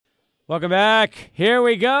Welcome back. Here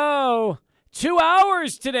we go. 2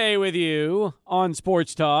 hours today with you on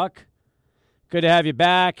Sports Talk. Good to have you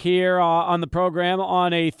back here on the program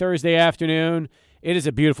on a Thursday afternoon. It is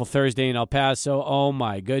a beautiful Thursday in El Paso. Oh,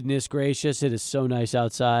 my goodness gracious. It is so nice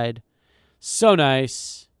outside. So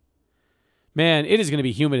nice. Man, it is going to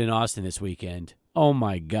be humid in Austin this weekend. Oh,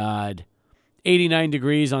 my God. 89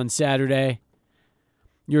 degrees on Saturday.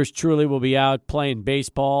 Yours truly will be out playing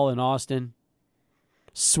baseball in Austin.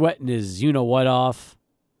 Sweating his you-know-what off.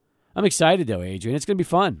 I'm excited, though, Adrian. It's going to be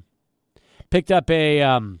fun. Picked up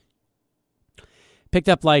an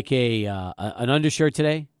undershirt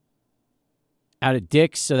today out of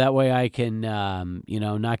Dick's, so that way I can,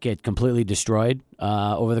 not get completely destroyed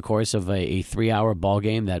over the course of a 3-hour ball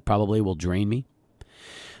game that probably will drain me.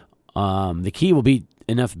 The key will be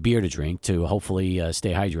enough beer to drink to hopefully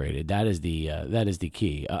stay hydrated. That is the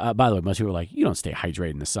key. By the way, most people are like, you don't stay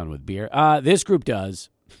hydrated in the sun with beer. This group does.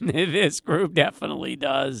 This group definitely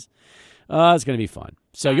does. It's going to be fun.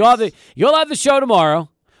 So nice. You'll have the show tomorrow.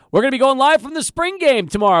 We're going to be going live from the spring game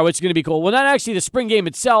tomorrow, which is going to be cool. Well, not actually the spring game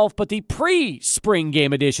itself, but the pre-spring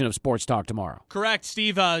game edition of Sports Talk tomorrow. Correct,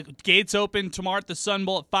 Steve. Gates open tomorrow at the Sun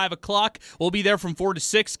Bowl at 5 o'clock. We'll be there from 4 to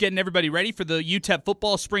 6, getting everybody ready for the UTEP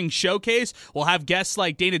Football Spring Showcase. We'll have guests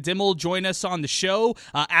like Dana Dimmel join us on the show.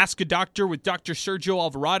 Ask a Doctor with Dr. Sergio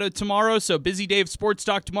Alvarado tomorrow. So busy day of Sports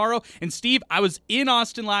Talk tomorrow. And, Steve, I was in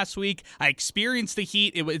Austin last week. I experienced the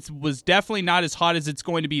heat. It was definitely not as hot as it's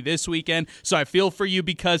going to be this weekend. So I feel for you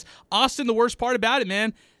because Austin, the worst part about it,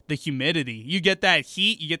 man, the humidity. You get that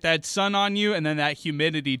heat, you get that sun on you, and then that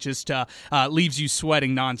humidity just leaves you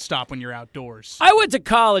sweating nonstop when you're outdoors. I went to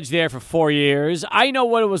college there for 4 years. I know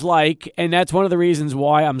what it was like, and that's one of the reasons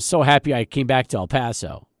why I'm so happy I came back to El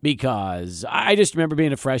Paso, because I just remember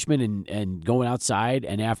being a freshman and going outside,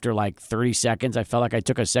 and after like 30 seconds, I felt like I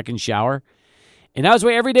took a second shower, and that was the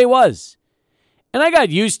way every day was. And I got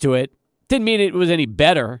used to it. Didn't mean it was any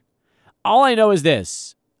better. All I know is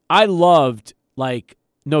this. I loved, like,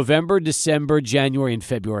 November, December, January, and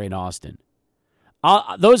February in Austin.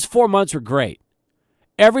 Those 4 months were great.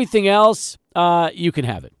 Everything else, you can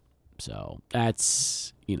have it. So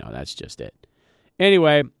that's just it.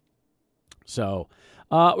 Anyway, so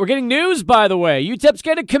we're getting news, by the way. UTEP's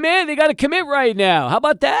going to commit. They got to commit right now. How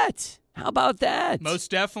about that?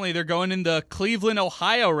 Most definitely. They're going in the Cleveland,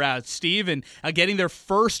 Ohio route, Steve, and getting their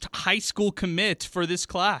first high school commit for this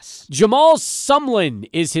class. Jamal Sumlin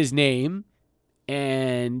is his name,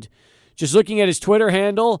 and just looking at his Twitter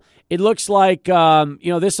handle, it looks like,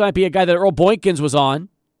 this might be a guy that Earl Boykins was on.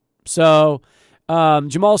 So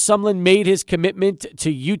Jamal Sumlin made his commitment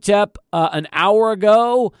to UTEP an hour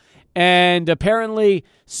ago, and apparently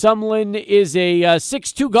Sumlin is a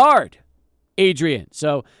 6'2 guard. Adrian.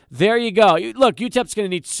 So there you go. Look, UTEP's going to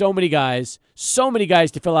need so many guys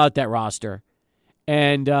to fill out that roster.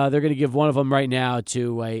 And they're going to give one of them right now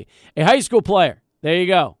to a high school player. There you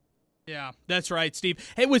go. Yeah, that's right, Steve.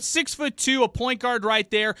 Hey, with 6'2", a point guard right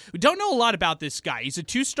there. We don't know a lot about this guy. He's a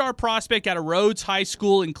 2-star prospect out of Rhodes High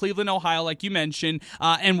School in Cleveland, Ohio, like you mentioned.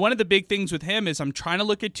 And one of the big things with him is I'm trying to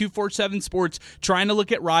look at 247 Sports, trying to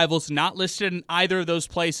look at rivals, not listed in either of those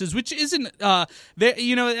places, which isn't,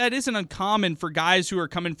 that isn't uncommon for guys who are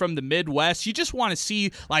coming from the Midwest. You just want to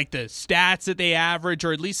see like the stats that they average,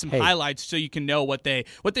 or at least some highlights, so you can know what they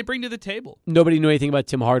bring to the table. Nobody knew anything about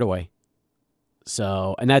Tim Hardaway.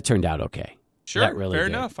 So, and that turned out okay. Sure, that really fair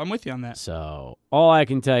did. Enough. I'm with you on that. So, all I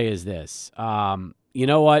can tell you is this. You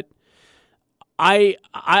know what? I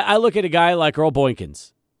look at a guy like Earl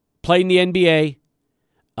Boykins, played in the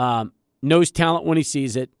NBA, knows talent when he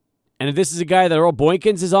sees it, and if this is a guy that Earl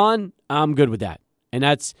Boykins is on, I'm good with that. And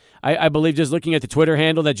that's, I believe, just looking at the Twitter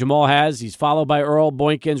handle that Jamal has, he's followed by Earl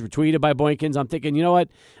Boykins, retweeted by Boykins. I'm thinking, you know what?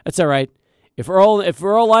 That's all right. If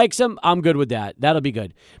Earl likes him, I'm good with that. That'll be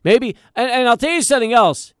good. Maybe, and I'll tell you something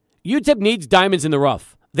else. UTEP needs diamonds in the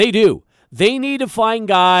rough. They do. They need to find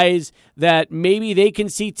guys that maybe they can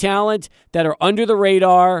see talent that are under the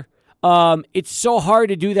radar. It's so hard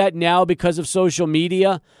to do that now because of social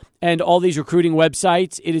media and all these recruiting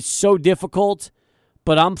websites. It is so difficult,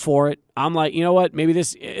 but I'm for it. I'm like, you know what? Maybe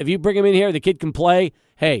this. If you bring him in here, the kid can play.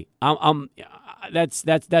 Hey, that's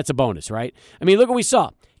a bonus, right? I mean, look what we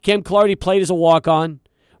saw. Cam Clardy played as a walk-on.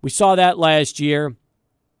 We saw that last year.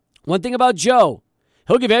 One thing about Joe,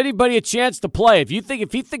 he'll give anybody a chance to play. If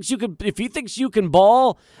he thinks you can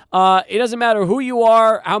ball, it doesn't matter who you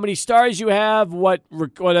are, how many stars you have, what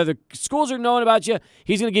other schools are knowing about you.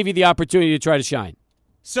 He's going to give you the opportunity to try to shine.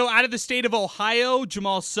 So out of the state of Ohio,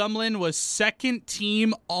 Jamal Sumlin was second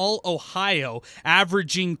team All-Ohio,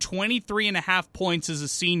 averaging 23.5 points as a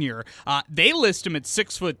senior. They list him at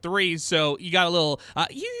 6'3", so you got a little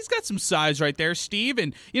he's got some size right there, Steve.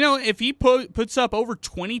 And, if he puts up over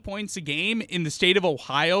 20 points a game in the state of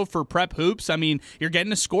Ohio for prep hoops, I mean, you're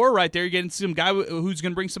getting a score right there. You're getting some guy who's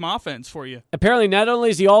going to bring some offense for you. Apparently, not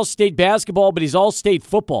only is he all-state basketball, but he's all-state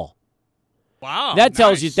football. Wow, that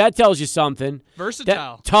tells you something.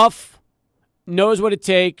 Versatile, tough, knows what it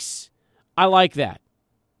takes. I like that.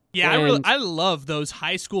 Yeah, I love those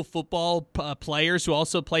high school football players who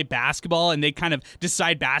also play basketball, and they kind of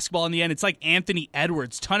decide basketball in the end. It's like Anthony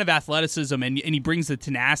Edwards, ton of athleticism, and he brings the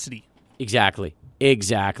tenacity. Exactly.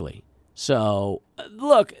 So,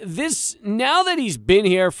 look, now that he's been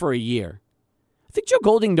here for a year, I think Joe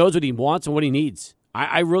Golding knows what he wants and what he needs.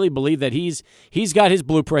 I really believe that he's got his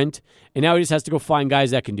blueprint, and now he just has to go find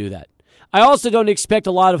guys that can do that. I also don't expect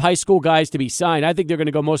a lot of high school guys to be signed. I think they're going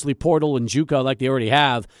to go mostly portal and JUCO like they already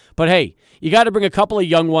have. But, hey, you got to bring a couple of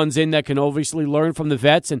young ones in that can obviously learn from the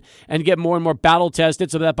vets and get more and more battle-tested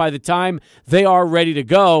so that by the time they are ready to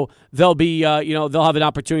go, they'll be, they'll have an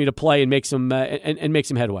opportunity to play and make some and make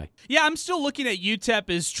some headway. Yeah, I'm still looking at UTEP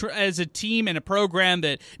as a team and a program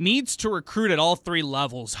that needs to recruit at all three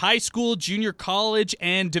levels: high school, junior college,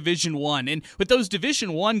 and Division I. And with those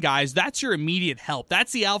Division I guys, that's your immediate help.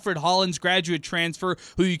 That's the Alfred Hollins graduate transfer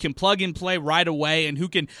who you can plug and play right away and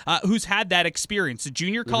who's had that experience. The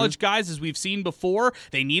junior college guys, as we've seen before,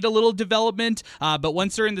 they need a little development, but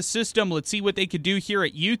once they're in the system, let's see what they could do here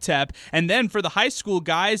at UTEP. And then for the high school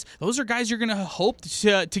guys, those are guys you're going to hope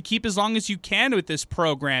to keep as long as you can with this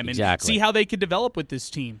program and see how they could develop with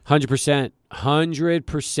this team.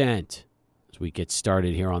 100% as we get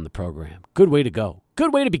started here on the program. Good way to go.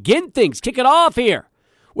 Good way to begin things. Kick it off here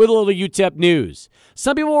with a little UTEP news.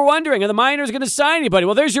 Some people were wondering, are the Miners going to sign anybody?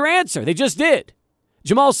 Well, there's your answer. They just did.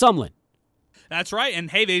 Jamal Sumlin. That's right. And,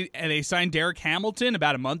 hey, they signed Derek Hamilton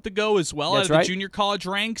about a month ago as well out of the junior college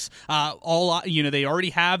ranks. They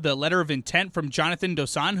already have the letter of intent from Jonathan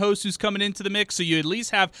Dos Anjos, who's coming into the mix. So you at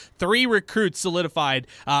least have 3 recruits solidified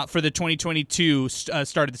for the 2022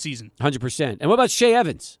 start of the season. 100%. And what about Shea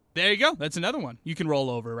Evans? There you go. That's another one you can roll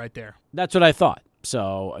over right there. That's what I thought.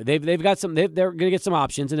 So they've got some. They're going to get some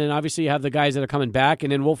options, and then obviously you have the guys that are coming back,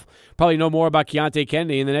 and then we'll probably know more about Keontae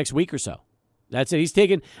Kennedy in the next week or so. That's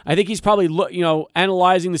it. I think he's probably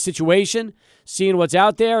analyzing the situation, seeing what's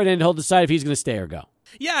out there, and then he'll decide if he's going to stay or go.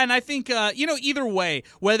 Yeah, and I think, either way,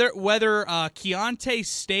 whether Keontae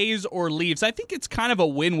stays or leaves, I think it's kind of a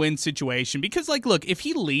win-win situation. Because, look, if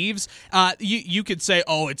he leaves, you could say,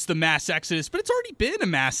 oh, it's the mass exodus. But it's already been a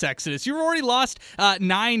mass exodus. You've already lost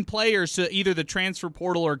 9 players to either the transfer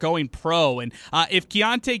portal or going pro. And if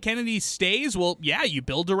Keontae Kennedy stays, well, yeah, you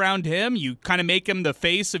build around him. You kind of make him the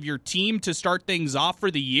face of your team to start things off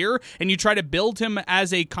for the year. And you try to build him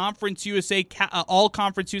as a Conference USA,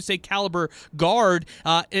 all-Conference USA caliber guard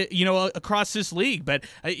across this league. But,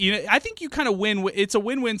 I think you kind of win. It's a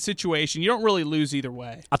win-win situation. You don't really lose either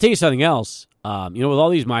way. I'll tell you something else. With all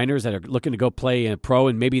these minors that are looking to go play in a pro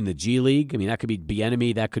and maybe in the G League, I mean, that could be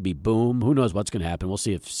Bieniemy, that could be Boom. Who knows what's going to happen? We'll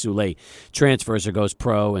see if Sule transfers or goes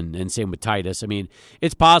pro, and same with Titus. I mean,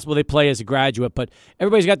 it's possible they play as a graduate, but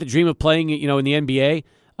everybody's got the dream of playing, in the NBA.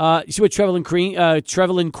 You see what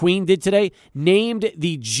Trevelin Queen did today? Named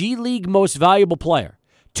the G League most valuable player.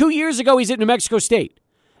 2 years ago, he's at New Mexico State.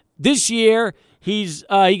 This year, he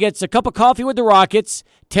gets a cup of coffee with the Rockets,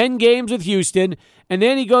 10 games with Houston, and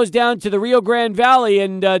then he goes down to the Rio Grande Valley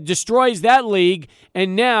and destroys that league,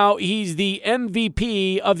 and now he's the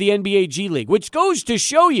MVP of the NBA G League, which goes to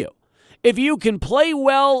show you, if you can play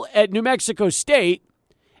well at New Mexico State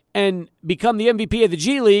and become the MVP of the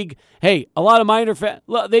G League, hey, a lot of minor fans,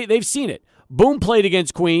 they've seen it. Boom played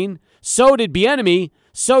against Queen, so did Bieniemy,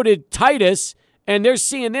 so did Titus, and they're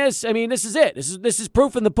seeing this. I mean, this is it. This is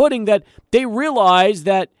proof in the pudding that they realize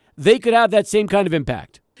that they could have that same kind of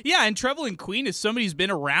impact. Yeah, and Trevelin Queen is somebody who's been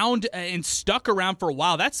around and stuck around for a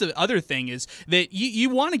while. That's the other thing, is that you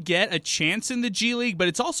want to get a chance in the G League, but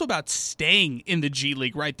it's also about staying in the G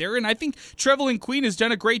League right there. And I think Trevelin Queen has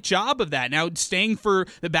done a great job of that. Now, staying for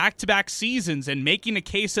the back-to-back seasons and making a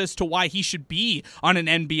case as to why he should be on an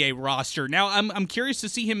NBA roster. Now, I'm curious to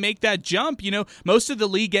see him make that jump. Most of the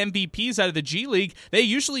league MVPs out of the G League, they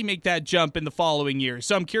usually make that jump in the following year.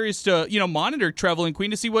 So I'm curious to, monitor Trevelin Queen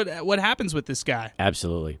to see what happens with this guy.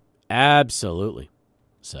 Absolutely.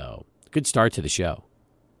 So, good start to the show.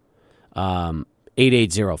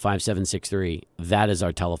 880-5763. That is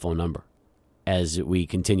our telephone number as we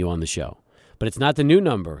continue on the show. But it's not the new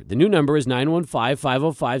number. The new number is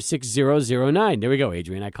 915-505-6009. There we go,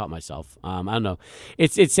 Adrian. I caught myself. I don't know.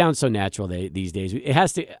 It sounds so natural these days. It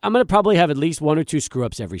has to. I'm going to probably have at least one or two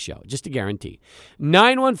screw-ups every show, just to guarantee.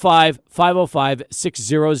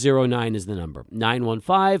 915-505-6009 is the number.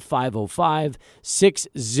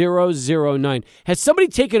 915-505-6009. Has somebody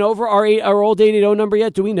taken over our old 880 number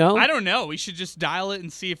yet? Do we know? I don't know. We should just dial it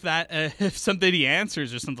and see if if somebody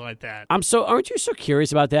answers or something like that. Aren't you so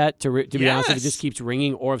curious about that? To be honest, if it just keeps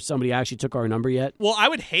ringing, or if somebody actually took our number yet? Well, I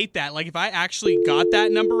would hate that. Like, if I actually got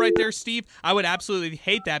that number right there, Steve, I would absolutely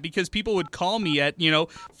hate that, because people would call me at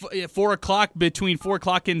 4 o'clock, between 4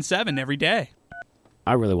 o'clock and 7 every day.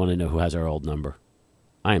 I really want to know who has our old number.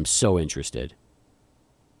 I am so interested,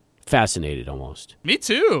 fascinated almost. Me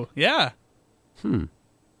too. Yeah.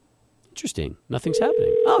 Interesting. Nothing's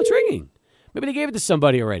happening. Oh, it's ringing. Maybe they gave it to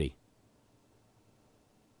somebody already.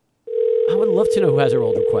 I would love to know who has our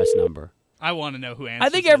old request number. I want to know who answers. I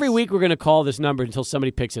think every week we're going to call this number until somebody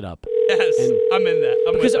picks it up. Yes, I'm in that.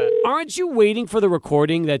 Because with that. Aren't you waiting for the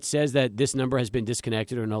recording that says that this number has been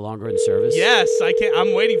disconnected or no longer in service? Yes,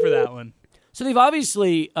 I'm waiting for that one. So they've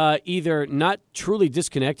obviously either not truly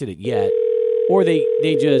disconnected it yet, or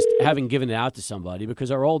they just haven't given it out to somebody, because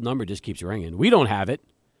our old number just keeps ringing. We don't have it.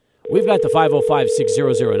 We've got the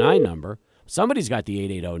 505-6009 number. Somebody's got the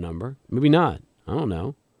 880 number. Maybe not. I don't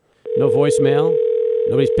know. No voicemail.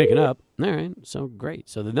 Nobody's picking up. All right, so great.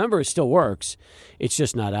 So the number still works. It's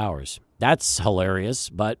just not ours. That's hilarious,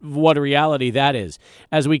 but what a reality that is.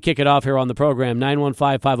 As we kick it off here on the program,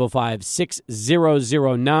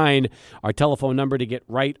 915-505-6009, our telephone number to get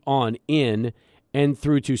right on in and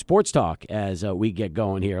through to Sports Talk as we get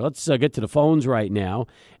going here. Let's get to the phones right now,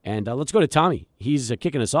 and let's go to Tommy. He's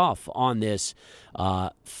kicking us off on this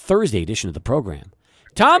Thursday edition of the program.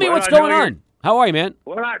 Tommy, what's going on? How are you, man?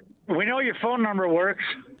 Well, we know your phone number works.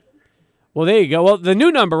 Well, there you go. Well, the new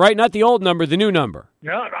number, right? Not the old number, the new number.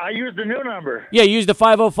 No, I used the new number. Yeah, you used the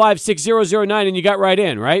 505-6009, and you got right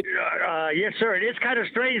in, right? Yes, sir. It is kind of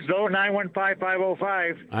strange, though,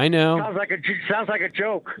 915-505. I know. Sounds like a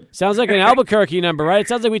joke. Sounds like an Albuquerque number, right? It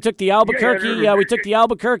sounds like we took the Albuquerque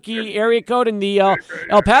area code and the El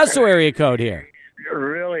Paso area code here.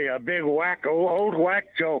 Really, a big old whack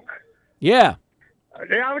joke. Yeah.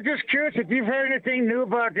 I was just curious if you've heard anything new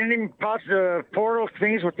about any possible portal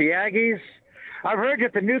things with the Aggies. I've heard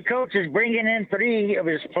that the new coach is bringing in 3 of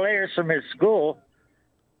his players from his school.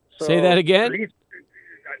 So say that again?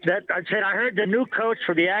 I heard the new coach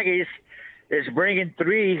for the Aggies is bringing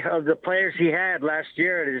 3 of the players he had last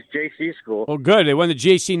year at his JC school. Well, good. They won the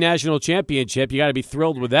JC National Championship. You got to be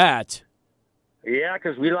thrilled with that. Yeah,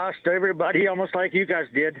 because we lost everybody almost like you guys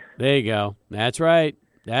did. There you go. That's right.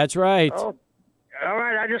 Oh. All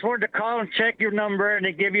right, I just wanted to call and check your number and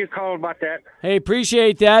to give you a call about that. Hey,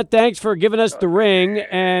 appreciate that. Thanks for giving us the ring.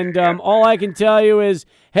 And all I can tell you is,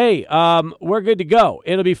 hey, we're good to go.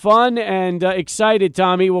 It'll be fun and excited,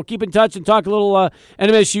 Tommy. We'll keep in touch and talk a little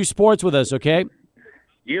NMSU sports with us, okay?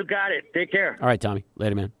 You got it. Take care. All right, Tommy.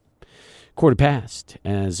 Later, man. 1:15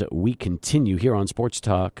 as we continue here on Sports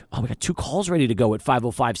Talk. Oh, we got 2 calls ready to go at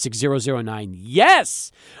 505-6009.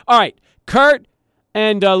 Yes! All right, Kurt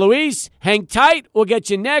and Luis, hang tight. We'll get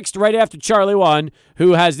you next right after Charlie 1,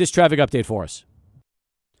 who has this traffic update for us.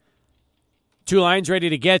 2 lines ready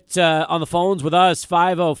to get on the phones with us.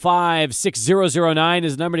 505-6009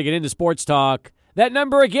 is the number to get into Sports Talk. That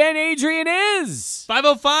number again, Adrian, is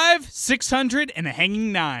 505-600 and a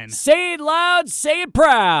hanging 9. Say it loud, say it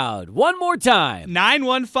proud. One more time.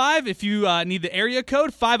 915 if you need the area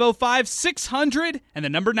code. 505-600 and the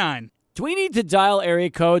number 9. Do we need to dial area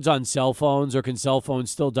codes on cell phones, or can cell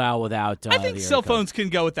phones still dial without I think the cell area phones can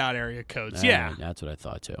go without area codes, yeah. That's what I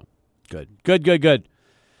thought, too. Good.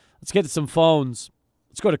 Let's get to some phones.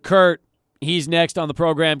 Let's go to Kurt. He's next on the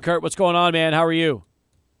program. Kurt, what's going on, man? How are you?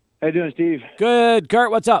 How you doing, Steve? Good.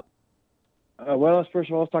 Kurt, what's up? Well, first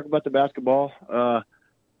of all, let's talk about the basketball. I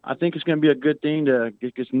think it's going to be a good thing to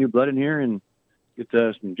get some new blood in here and get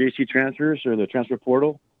some JC transfers or the transfer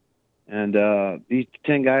portal. And these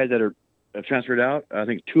 10 guys that are transferred out, I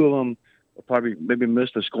think 2 of them will probably maybe miss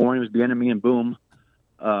the scoring. It was the enemy and boom.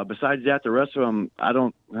 Besides that, the rest of them, I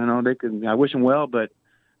wish them well, but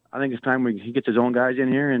I think it's time he gets his own guys in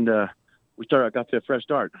here and we got to a fresh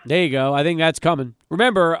start. There you go. I think that's coming.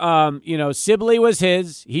 Remember, Sibley was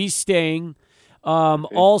his. He's staying.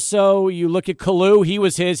 Also, you look at Kalu. He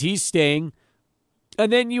was his. He's staying.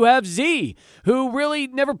 And then you have Z, who really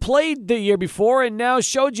never played the year before and now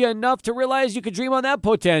showed you enough to realize you could dream on that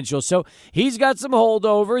potential. So he's got some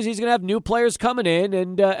holdovers. He's going to have new players coming in,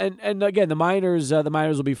 and again, the minors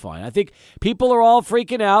will be fine. I think people are all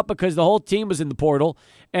freaking out because the whole team was in the portal,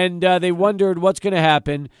 and they wondered what's going to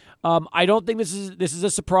happen. I don't think this is a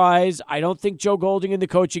surprise. I don't think Joe Golding and the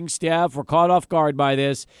coaching staff were caught off guard by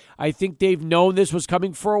this. I think they've known this was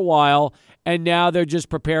coming for a while, and now they're just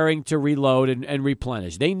preparing to reload and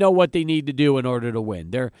replenish. They know what they need to do in order to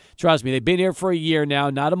win. Trust me, they've been here for a year now,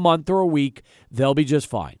 not a month or a week. They'll be just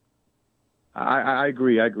fine. I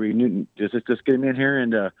agree. Newton, just get him in here,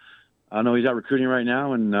 and I know he's out recruiting right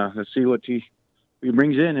now, and let's see what he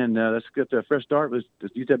brings in, and let's get a fresh start with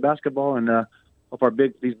UTEP basketball, and hope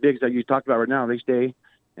these bigs that you talked about right now, they stay,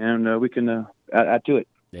 and we can add to it.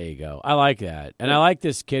 There you go. I like that. And I like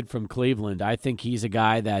this kid from Cleveland. I think he's a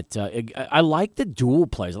guy that I like the dual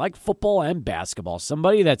plays. I like football and basketball.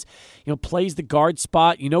 Somebody that's, plays the guard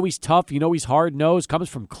spot. He's tough. He's hard-nosed, comes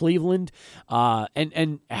from Cleveland,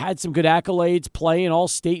 and had some good accolades playing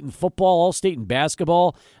all-state in football, all-state in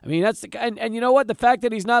basketball. I mean, that's the guy. And you know what? The fact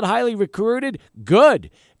that he's not highly recruited, good.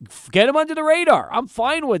 Get him under the radar. I'm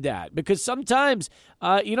fine with that because sometimes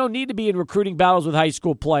you don't need to be in recruiting battles with high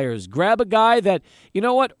school players. Grab a guy that,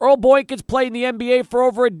 Earl Boykins played in the NBA for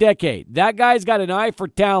over a decade. That guy's got an eye for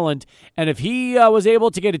talent, and if he was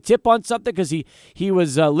able to get a tip on something because he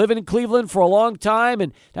was living in Cleveland for a long time,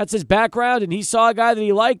 and that's his background, and he saw a guy that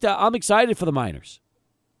he liked, I'm excited for the Miners.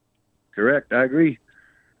 Correct. I agree.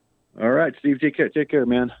 All right, Steve, take care,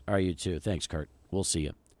 man. All right, you too. Thanks, Kurt. We'll see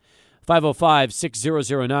you.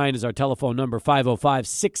 505-6009 is our telephone number,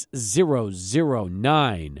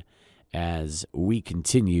 505-6009, as we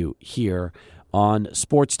continue here on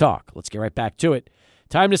Sports Talk. Let's get right back to it.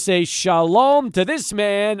 Time to say shalom to this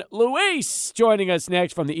man, Luis, joining us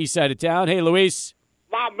next from the east side of town. Hey, Luis.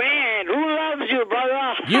 My man, who loves you,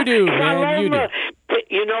 brother? You do, man, you do.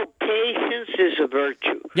 Patience is a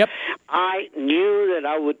virtue. Yep. I knew that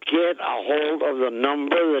I would get a hold of the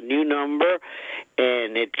new number,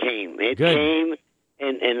 and it came. It Good. came,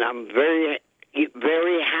 and I'm very,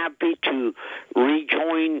 very happy to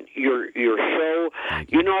rejoin your show.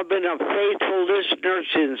 You. I've been a faithful listener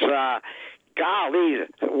since,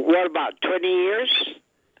 what, about 20 years?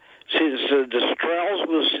 Since the Strells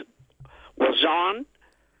was on?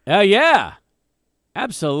 Yeah.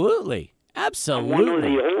 Absolutely. I'm one of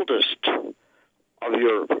the oldest of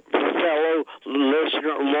your fellow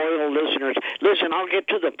loyal listeners. Listen, I'll get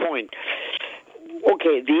to the point.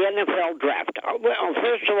 Okay, the NFL draft. Well,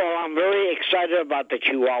 first of all, I'm very excited about the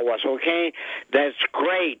Chihuahuas, okay? That's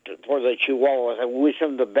great for the Chihuahuas. I wish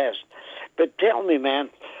them the best. But tell me, man,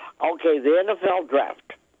 okay, the NFL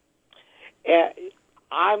draft.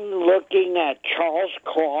 I'm looking at Charles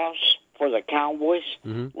Cross for the Cowboys,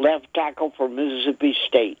 left tackle for Mississippi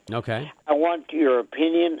State. Okay. I want your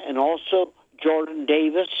opinion, and also Jordan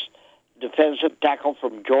Davis, defensive tackle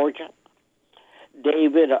from Georgia.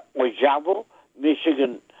 David Ojabo,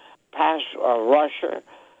 Michigan pass rusher.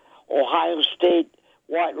 Ohio State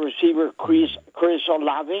wide receiver Chris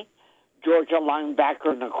Olave. Georgia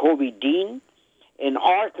linebacker Nakobe Dean. And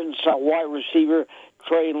Arkansas wide receiver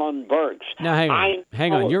Traylon Burks. Now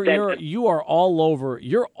hang on. You are all over.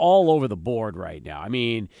 You're all over the board right now. I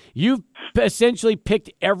mean, you've essentially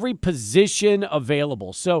picked every position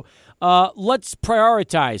available. So let's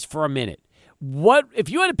prioritize for a minute. What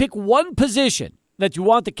if you had to pick one position that you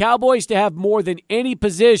want the Cowboys to have more than any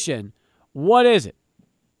position? What is it?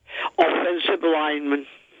 Offensive lineman,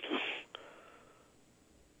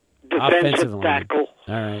 defensive tackle.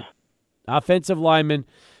 All right, offensive lineman.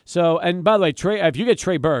 So, and by the way, if you get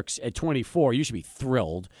Trey Burks at 24, you should be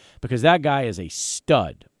thrilled because that guy is a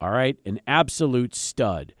stud, all right? An absolute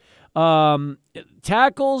stud.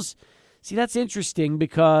 Tackles, see, that's interesting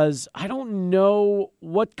because I don't know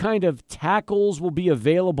what kind of tackles will be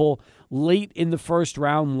available late in the first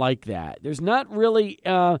round like that. There's not really,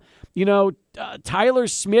 Tyler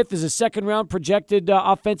Smith is a second-round projected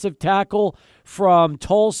offensive tackle from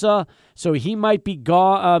Tulsa, so he might be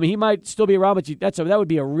gone. He might still be around, but that would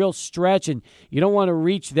be a real stretch, and you don't want to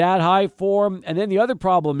reach that high for him. And then the other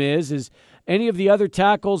problem is any of the other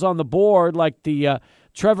tackles on the board, like the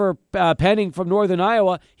Trevor Penning from Northern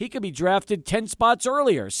Iowa, he could be drafted 10 spots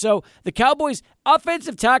earlier. So the Cowboys'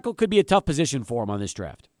 offensive tackle could be a tough position for him on this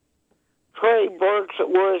draft. Trey Burks,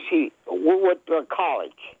 where is he? What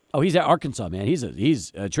college? Oh, he's at Arkansas, man.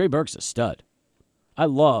 He's Trey Burks a stud. I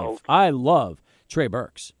love Trey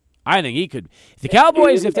Burks. I think he could. The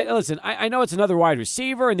Cowboys, listen, I know it's another wide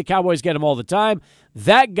receiver, and the Cowboys get him all the time.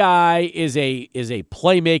 That guy is a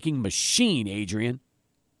playmaking machine, Adrian.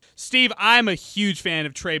 Steve, I'm a huge fan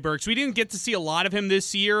of Trey Burks. We didn't get to see a lot of him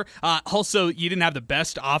this year. Also, you didn't have the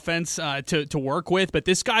best offense to work with, but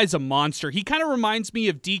this guy's a monster. He kind of reminds me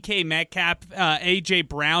of DK Metcalf, A.J.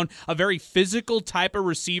 Brown, a very physical type of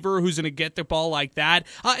receiver who's going to get the ball like that.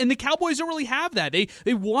 And the Cowboys don't really have that. They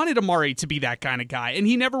wanted Amari to be that kind of guy, and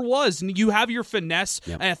he never was. And you have your finesse,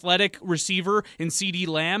 athletic receiver in CeeDee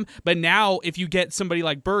Lamb, but now if you get somebody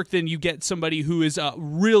like Burke, then you get somebody who is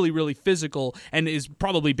really, really physical and is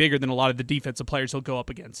probably bigger than a lot of the defensive players he'll go up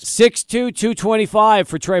against. 6'2", 225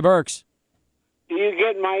 for Trey Burks. Do you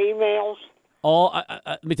get my emails?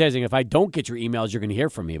 Let me tell you something. If I don't get your emails, you're going to hear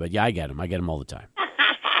from me. But yeah, I get them. I get them all the time.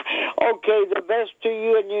 Okay, the best to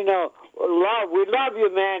you, and we love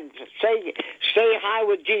you, man. Say hi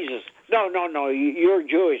with Jesus. No, you're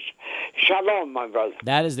Jewish. Shalom, my brother.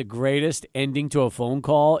 That is the greatest ending to a phone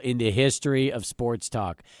call in the history of sports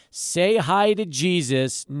talk. Say hi to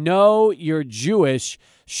Jesus. No, you're Jewish.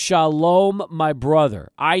 Shalom, my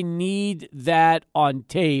brother. I need that on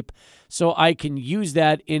tape so I can use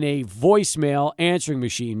that in a voicemail answering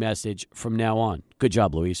machine message from now on. Good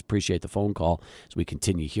job, Luis. Appreciate the phone call as we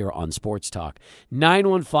continue here on Sports Talk.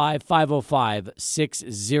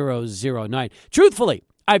 915-505-6009. Truthfully,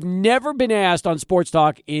 I've never been asked on Sports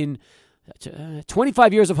Talk in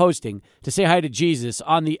 25 years of hosting to say hi to Jesus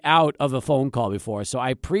on the out of a phone call before. So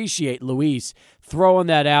I appreciate Luis throwing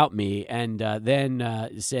that out me and then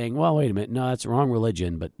saying, well, wait a minute. No, that's the wrong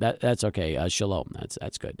religion, but that's okay. Shalom.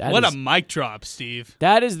 That's good. What a mic drop, Steve.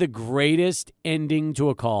 That is the greatest ending to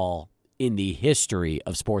a call in the history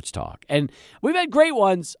of Sports Talk. And we've had great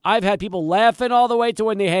ones. I've had people laughing all the way to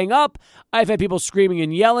when they hang up. I've had people screaming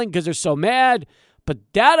and yelling because they're so mad. But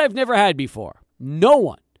that I've never had before. No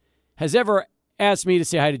one has ever asked me to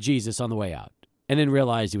say hi to Jesus on the way out and then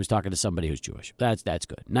realized he was talking to somebody who's Jewish. That's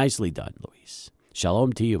good. Nicely done, Luis.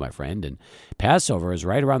 Shalom to you, my friend. And Passover is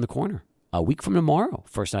right around the corner. A week from tomorrow,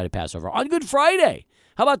 first night of Passover on Good Friday.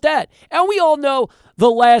 How about that? And we all know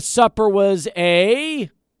the Last Supper was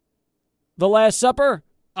the Last Supper?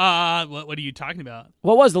 What are you talking about?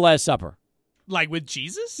 What was the Last Supper? Like with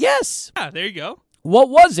Jesus? Yes. Yeah, there you go. What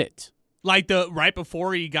was it? Like the right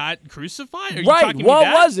before he got crucified? Are you right. talking What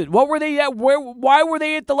that? was it? What were they at? Why were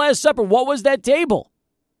they at the Last Supper? What was that table?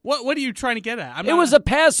 What are you trying to get at? It was a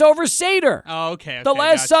Passover Seder. Oh, okay. The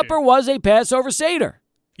Last Supper was a Passover Seder.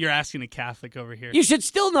 You're asking a Catholic over here. You should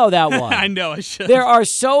still know that one. I know, I should. There are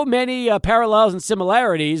so many parallels and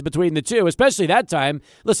similarities between the two, especially that time.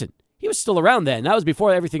 Listen, he was still around then. That was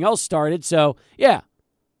before everything else started. So, yeah.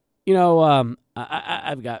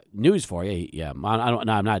 I've got news for you. Yeah,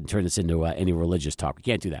 I'm not turning this into any religious talk. We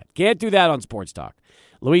can't do that. Can't do that on Sports Talk.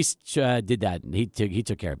 Luis did that. And he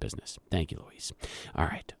took care of business. Thank you, Luis. All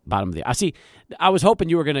right, bottom of the. I see. I was hoping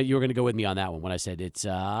you were gonna go with me on that one when I said it's.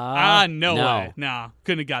 No way. No,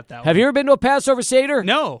 couldn't have got that one. Have you ever been to a Passover Seder?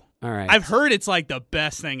 No. All right. I've heard it's like the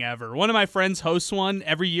best thing ever. One of my friends hosts one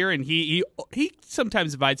every year, and he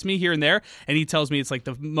sometimes invites me here and there, and he tells me it's like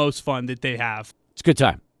the most fun that they have. It's a good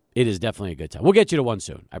time. It is definitely a good time. We'll get you to one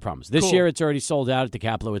soon, I promise. This Cool. year it's already sold out at the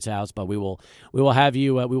Kaplowitz house, but we will have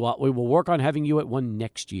you. We will work on having you at one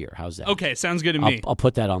next year. How's that? Okay, sounds good to me. I'll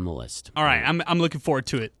put that on the list. All right, I'm looking forward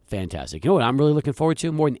to it. Fantastic. You know what I'm really looking forward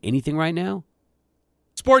to more than anything right now?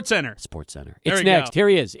 Sports Center. SportsCenter. There It's we next. go. Here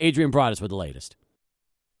he is. Adrian brought us with the latest.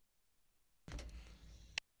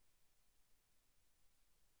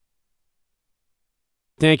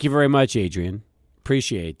 Thank you very much, Adrian.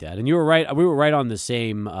 Appreciate that. And you were right. We were right on the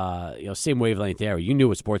same wavelength there. You knew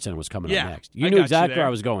what SportsCenter was coming up next. You I knew got you exactly there. where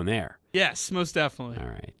I was going there. Yes, most definitely. All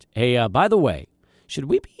right. Hey, by the way, should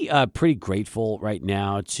we be pretty grateful right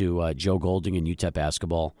now to Joe Golding and UTEP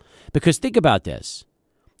basketball? Because think about this.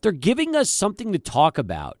 They're giving us something to talk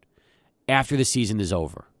about after the season is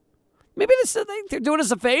over. Maybe they're doing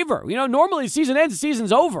us a favor. Normally the season ends, the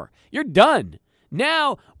season's over. You're done.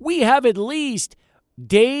 Now we have at least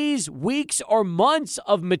days, weeks, or months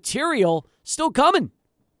of material still coming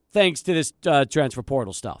thanks to this transfer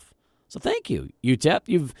portal stuff. So thank you, UTEP.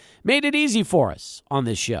 You've made it easy for us on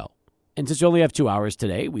this show. And since we only have 2 hours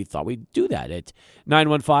today, we thought we'd do that at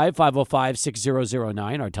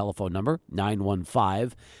 915-505-6009, our telephone number,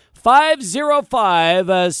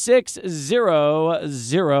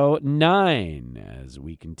 915-505-6009, as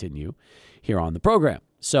we continue here on the program.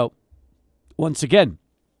 So, once again,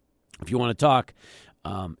 if you want to talk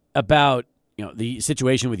about the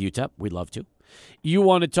situation with UTEP, we'd love to. You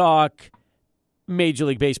want to talk Major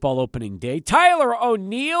League Baseball opening day. Tyler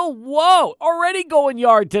O'Neill, whoa, already going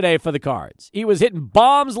yard today for the Cards. He was hitting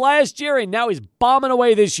bombs last year, and now he's bombing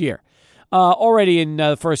away this year. Already in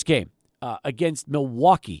the first game against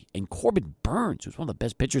Milwaukee, and Corbin Burns, who's one of the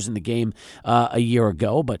best pitchers in the game a year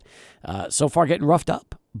ago, but so far getting roughed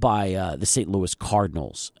up by the St. Louis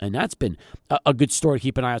Cardinals. And that's been a good story to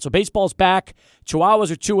keep an eye on. So baseball's back.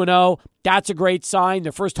 Chihuahuas are 2-0. That's a great sign.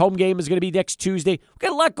 Their first home game is going to be next Tuesday. We've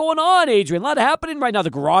got a lot going on, Adrian. A lot happening right now. The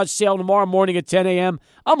garage sale tomorrow morning at 10 a.m.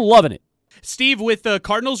 I'm loving it. Steve, with the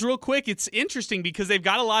Cardinals real quick, it's interesting because they've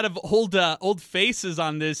got a lot of old faces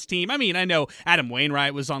on this team. I mean, I know Adam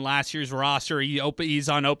Wainwright was on last year's roster. He's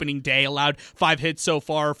on opening day, allowed 5 hits so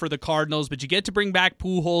far for the Cardinals, but you get to bring back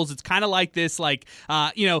Pujols. It's kind of like this,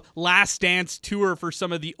 last dance tour for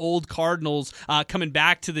some of the old Cardinals coming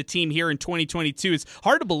back to the team here in 2022. It's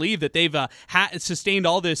hard to believe that they've sustained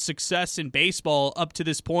all this success in baseball up to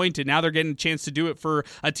this point, and now they're getting a chance to do it for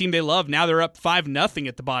a team they love. Now they're up 5-0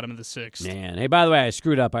 at the bottom of the sixth. Man, hey, by the way, I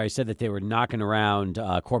screwed up. I said that they were knocking around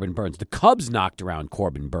Corbin Burns. The Cubs knocked around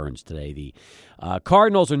Corbin Burns today. The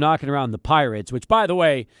Cardinals are knocking around the Pirates, which, by the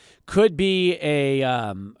way, could be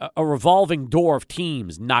a revolving door of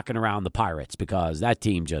teams knocking around the Pirates, because that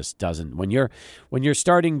team just doesn't. When you're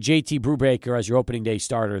starting JT Brubaker as your opening day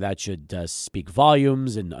starter, that should speak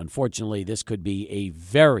volumes. And unfortunately, this could be a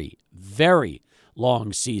very, very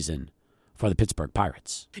long season for the Pittsburgh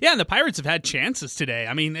Pirates. Yeah, and the Pirates have had chances today.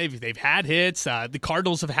 I mean, they've had hits. The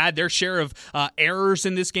Cardinals have had their share of errors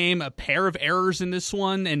in this game, a pair of errors in this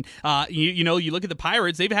one, and you look at the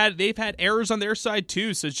Pirates, they've had errors on their side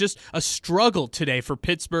too. So it's just a struggle today for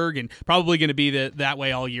Pittsburgh, and probably going to be that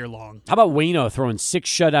way all year long. How about Waino throwing 6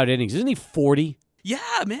 shutout innings? Isn't he 40? Yeah,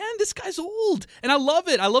 man, this guy's old, and I love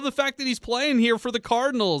it. I love the fact that he's playing here for the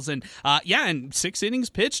Cardinals, and and 6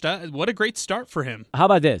 innings pitched. What a great start for him. How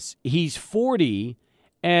about this? He's 40,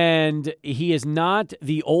 and he is not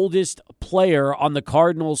the oldest player on the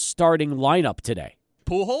Cardinals starting lineup today.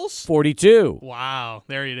 Pujols? 42. Wow,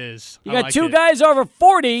 there it is. You got two guys over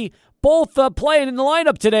 40, both playing in the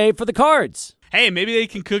lineup today for the Cards. Hey, maybe they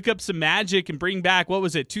can cook up some magic and bring back,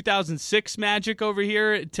 2006 magic over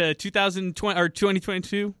here to 2020 or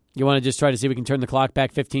 2022. You want to just try to see if we can turn the clock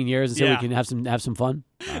back 15 years and see if we can have some fun?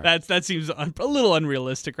 Right. That seems a little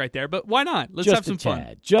unrealistic right there, but why not? Let's have some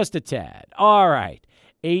fun. Just a tad. All right.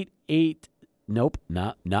 8. Nope,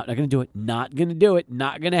 not going to do it. Not going to do it.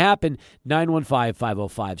 Not going to happen.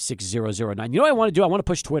 915-505-6009. You know what I want to do? I want to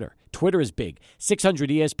push Twitter. Twitter is big. 600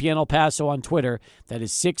 ESPN El Paso on Twitter. That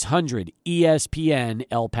is 600 ESPN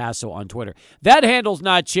El Paso on Twitter. That handle's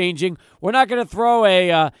not changing. We're not going to throw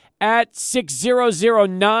a at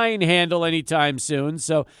 6009 handle anytime soon.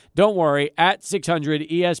 So don't worry. At 600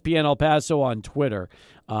 ESPN El Paso on Twitter.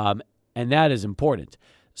 And that is important.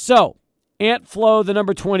 So, Ant Flo, the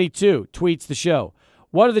number 22, tweets the show.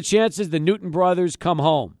 What are the chances the Newton brothers come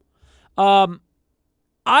home?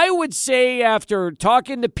 I would say, after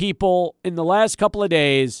talking to people in the last couple of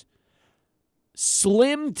days,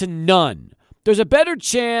 slim to none. There's a better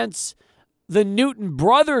chance the Newton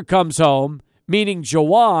brother comes home, meaning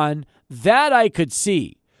Jawan. That I could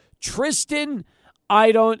see. Tristan,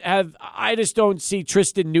 I just don't see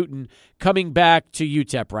Tristan Newton coming back to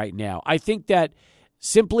UTEP right now. I think that,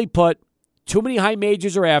 simply put, too many high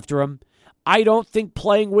majors are after him. I don't think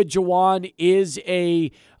playing with Jawan is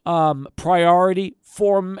a priority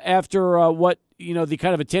for him after the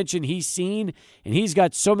kind of attention he's seen, and he's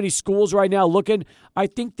got so many schools right now looking. I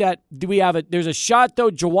think that there's a shot, though.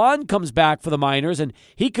 Jawan comes back for the minors, and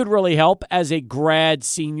he could really help as a grad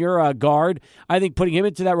senior guard. I think putting him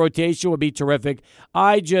into that rotation would be terrific.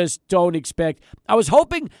 I just don't expect. I was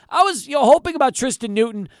hoping about Tristan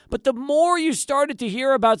Newton, but the more you started to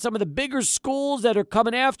hear about some of the bigger schools that are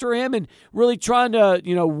coming after him and really trying to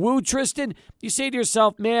woo Tristan, you say to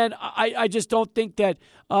yourself, man, I just don't think that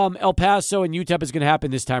El Paso and UTEP is going to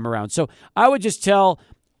happen this time around. So I would just tell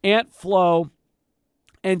Ant Flo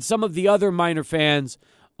and some of the other minor fans,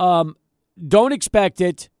 don't expect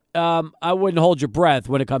it. I wouldn't hold your breath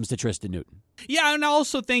when it comes to Tristan Newton. Yeah, and I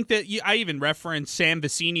also think that I even referenced Sam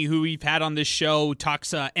Vecini, who we've had on this show,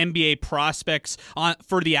 talks NBA prospects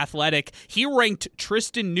for The Athletic. He ranked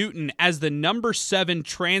Tristan Newton as the number 7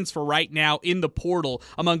 transfer right now in the portal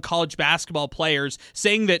among college basketball players,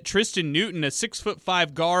 saying that Tristan Newton, a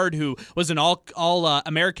 6'5" guard who was an all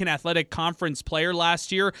American Athletic Conference player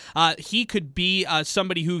last year, he could be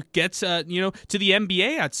somebody who gets to the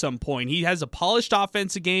NBA at some point. He has a polished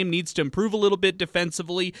offensive game, needs to improve a little bit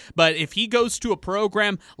defensively, but if he goes to a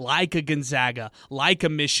program like a Gonzaga, like a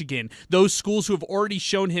Michigan, those schools who have already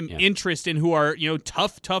shown him interest and who are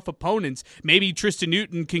tough opponents, maybe Tristan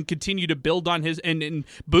Newton can continue to build on his and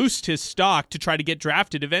boost his stock to try to get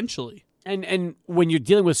drafted eventually. And when you're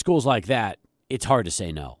dealing with schools like that, it's hard to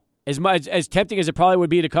say no. As tempting as it probably would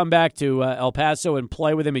be to come back to El Paso and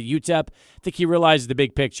play with him at UTEP, I think he realizes the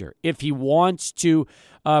big picture. If he wants to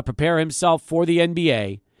prepare himself for the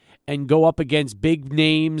NBA and go up against big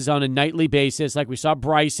names on a nightly basis, like we saw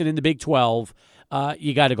Bryson in the Big 12,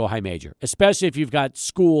 you got to go high major, especially if you've got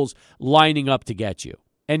schools lining up to get you.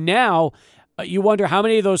 And now you wonder how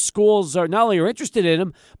many of those schools are not only are interested in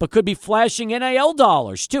him, but could be flashing NIL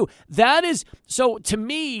dollars too. So to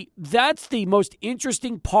me, that's the most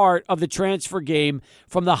interesting part of the transfer game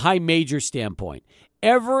from the high major standpoint.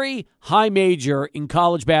 Every high major in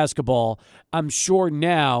college basketball, I'm sure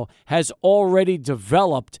now, has already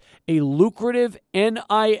developed a lucrative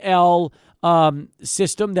NIL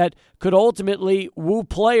system that could ultimately woo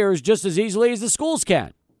players just as easily as the schools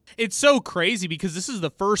can. It's so crazy because this is the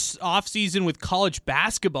first offseason with college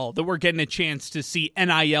basketball that we're getting a chance to see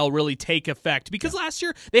NIL really take effect. Because last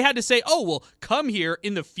year they had to say, oh, well, come here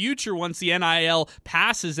in the future once the NIL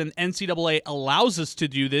passes and NCAA allows us to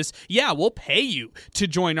do this. Yeah, we'll pay you to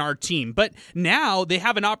join our team. But now they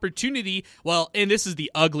have an opportunity. Well, and this is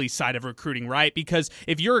the ugly side of recruiting, right? Because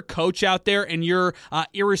if you're a coach out there and you're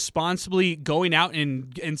irresponsibly going out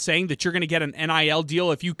and saying that you're going to get an NIL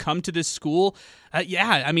deal if you come to this school,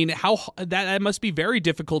 I mean, that must be very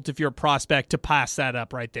difficult if you're a prospect to pass that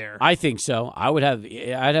up right there. I think so. I'd have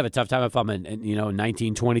a tough time if I'm a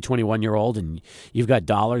 19, 20, 21-year-old and you've got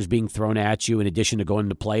dollars being thrown at you in addition to going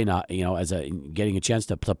to play getting a chance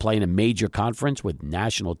to play in a major conference with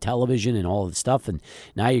national television and all of the stuff, and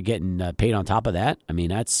now you're getting paid on top of that. I mean,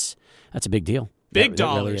 that's a big deal. Big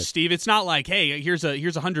dollars, really, Steve. It's not like, hey, here's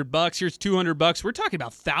 $100, here's $200. We're talking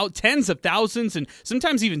about tens of thousands and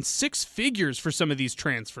sometimes even six figures for some of these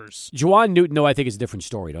transfers. Juwan Newton, though, I think is a different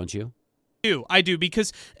story, don't you? I do,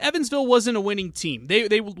 because Evansville wasn't a winning team.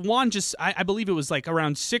 They won I believe it was like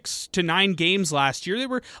around 6 to 9 games last year. They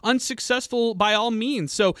were unsuccessful by all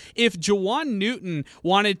means. So if Juwan Newton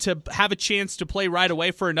wanted to have a chance to play right away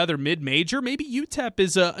for another mid-major, maybe UTEP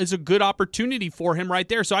is a good opportunity for him right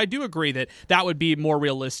there. So I do agree that would be more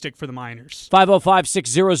realistic for the Miners.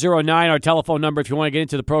 505-6009, our telephone number if you want to get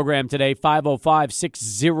into the program today,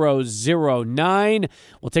 505-6009.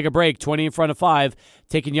 We'll take a break, 20 in front of 5.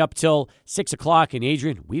 Taking you up till 6 o'clock. And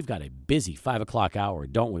Adrian, we've got a busy 5 o'clock hour,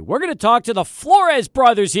 don't we? We're going to talk to the Flores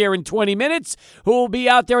brothers here in 20 minutes, who will be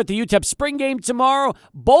out there at the UTEP spring game tomorrow.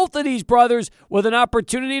 Both of these brothers with an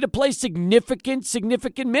opportunity to play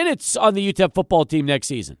significant minutes on the UTEP football team next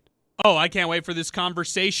season. Oh, I can't wait for this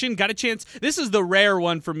conversation. Got a chance. This is the rare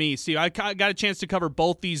one for me, Steve. I got a chance to cover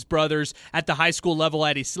both these brothers at the high school level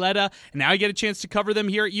at Isleta, and now I get a chance to cover them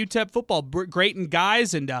here at UTEP football. Great and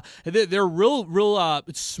guys, and they're real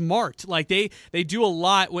smart. Like they do a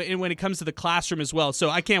lot when it comes to the classroom as well. So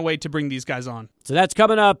I can't wait to bring these guys on. So that's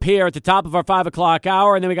coming up here at the top of our 5 o'clock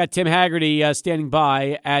hour, and then we got Tim Haggerty standing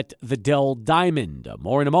by at the Dell Diamond.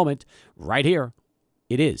 More in a moment, right here.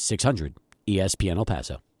 It is 600 ESPN El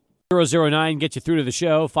Paso. 009 get you through to the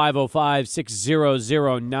show,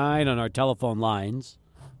 505-6009 on our telephone lines.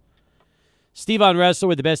 Stevan Ressler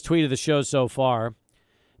with the best tweet of the show so far.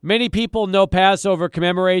 Many people know Passover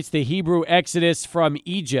commemorates the Hebrew exodus from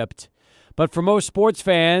Egypt, but for most sports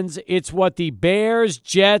fans, it's what the Bears,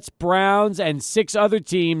 Jets, Browns, and 6 other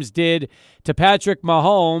teams did to Patrick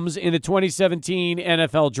Mahomes in the 2017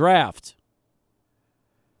 NFL Draft.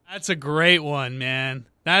 That's a great one, man.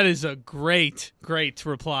 That is a great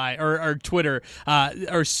reply or Twitter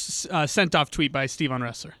sent off tweet by Stevan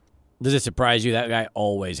Ressler. Does it surprise you? That guy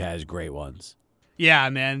always has great ones. Yeah,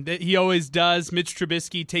 man. He always does. Mitch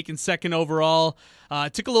Trubisky taken 2nd overall.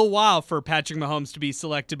 It took a little while for Patrick Mahomes to be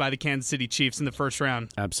selected by the Kansas City Chiefs in the 1st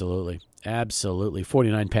round. Absolutely.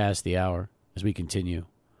 49 past the hour as we continue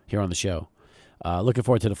here on the show. Looking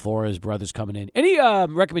forward to the Flores brothers coming in. Any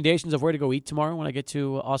recommendations of where to go eat tomorrow when I get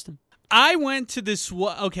to Austin? I went to this.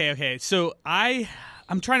 Okay. So I'm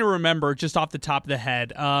trying to remember just off the top of the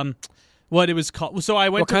head what it was called. So I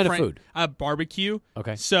went to kind of food? Barbecue.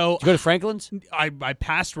 Okay. So did you go to Franklin's? I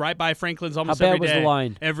passed right by Franklin's almost every day. How bad was the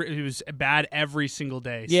line? It was bad every single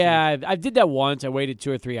day. Yeah, I did that once. I waited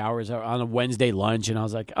 2 or 3 hours on a Wednesday lunch, and I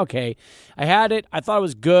was like, okay. I had it. I thought it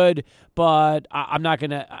was good, but I'm not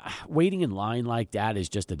going to waiting in line like that is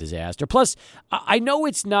just a disaster. Plus, I know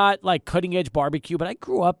it's not like cutting-edge barbecue, but I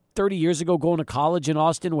grew up 30 years ago going to college in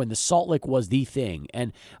Austin when the Salt Lick was the thing,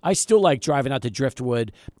 and I still like driving out to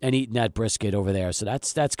Driftwood and eating that brisket over there. So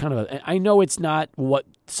that's kind of I know it's not what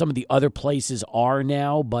some of the other places are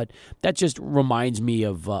now, but that just reminds me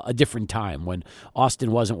of a different time when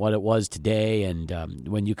Austin wasn't what it was today, and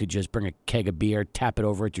when you could just bring a keg of beer, tap it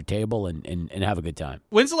over at your table, and have a good time.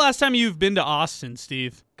 When's the last time you've been to Austin,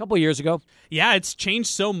 Steve? A couple of years ago. Yeah, it's changed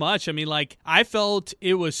so much. I mean, like, I felt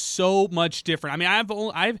it was so much different. I mean,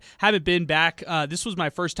 I haven't been back. This was my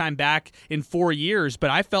first time back in 4 years, but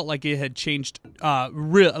I felt like it had changed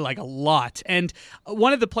like a lot. And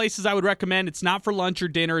one of the places I would recommend, it's not for lunch or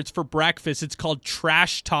dinner, it's for breakfast. It's called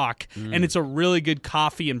Trash Talk, and it's a really good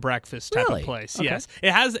coffee and breakfast type of place. Okay. Yes,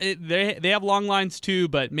 it has. They have long lines too,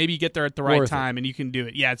 but maybe you get there at the right time and you can do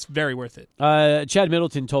it. Yeah, it's very worth it. Chad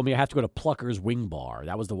Middleton told me I have to go to Plucker's Wing Bar.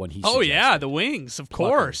 That was the one he suggested. Oh yeah, the wings, of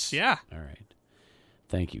course. Yeah. All right.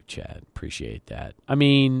 Thank you, Chad. Appreciate that. I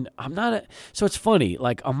mean, so it's funny,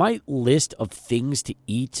 like on my list of things to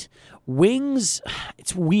eat, wings,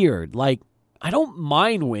 it's weird. Like, I don't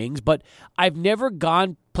mind wings, but I've never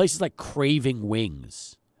gone places like craving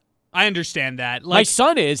wings. I understand that. My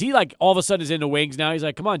son he like all of a sudden is into wings now. He's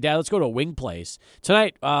like, come on, Dad, let's go to a wing place.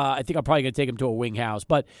 Tonight, I think I'm probably going to take him to a wing house.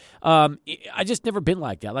 But I just never been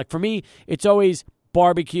like that. Like for me, it's always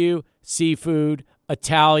barbecue, seafood,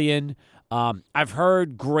 Italian. I've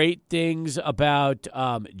heard great things about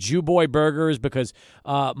Jew Boy Burgers because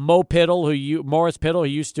Morris Pittle, who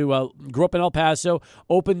used to grew up in El Paso,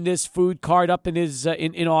 opened this food cart up in his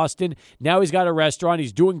in Austin. Now he's got a restaurant.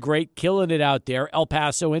 He's doing great, killing it out there. El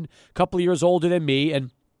Pasoan, a couple of years older than me,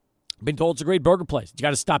 and been told it's a great burger place. You got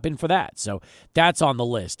to stop in for that. So that's on the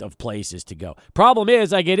list of places to go. Problem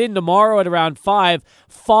is, I get in tomorrow at around 5.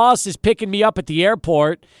 Foss is picking me up at the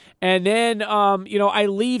airport. And then, I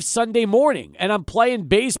leave Sunday morning, and I'm playing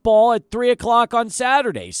baseball at 3 o'clock on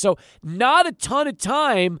Saturday. So not a ton of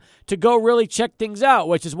time to go really check things out,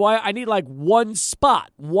 which is why I need like one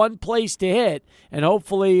spot, one place to hit, and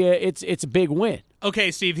hopefully it's a big win.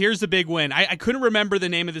 Okay, Steve, here's the big win. I couldn't remember the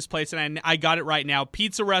name of this place, and I got it right now.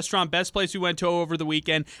 Pizza restaurant, best place we went to over the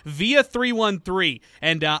weekend, Via 313.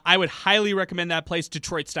 And I would highly recommend that place,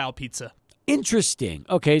 Detroit-style pizza. Interesting.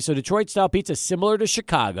 Okay, so Detroit-style pizza, similar to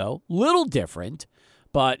Chicago, little different,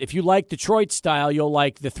 but if you like Detroit style, you'll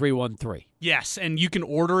like the 313. Yes, and you can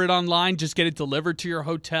order it online, just get it delivered to your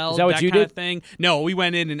hotel. Is that what you kind did? Of thing. No, we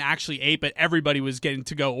went in and actually ate, but everybody was getting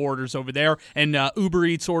to-go orders over there, and Uber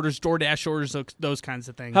Eats orders, DoorDash orders, those kinds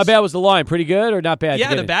of things. How bad was the line? Pretty good or not bad?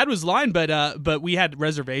 Yeah, the bad was line, but we had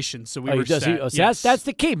reservations, so we were set. Yes. That's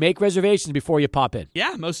the key. Make reservations before you pop in.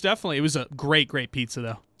 Yeah, most definitely. It was a great, great pizza,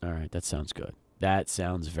 though. All right, that sounds good. That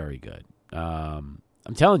sounds very good.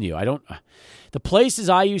 I'm telling you, the places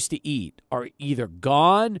I used to eat are either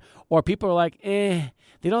gone or people are like, they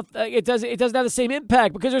don't. It doesn't have the same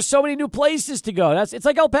impact because there's so many new places to go. It's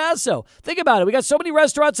like El Paso. Think about it. We got so many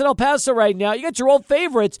restaurants in El Paso right now. You got your old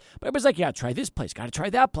favorites, but everybody's like, yeah, try this place. Got to try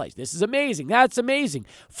that place. This is amazing. That's amazing.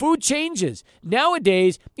 Food changes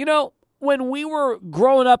nowadays. When we were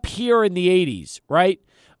growing up here in the 80s, right,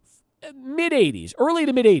 mid 80s, early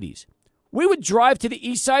to mid 80s. We would drive to the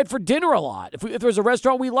east side for dinner a lot. If there was a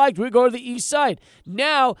restaurant we liked, we'd go to the east side.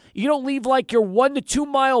 Now, you don't leave like your 1 to 2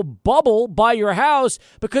 mile bubble by your house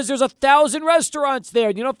because there's 1,000 restaurants there.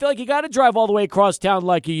 And you don't feel like you got to drive all the way across town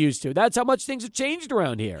like you used to. That's how much things have changed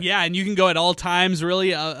around here. Yeah, and you can go at all times,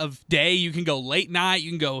 really, of day. You can go late night.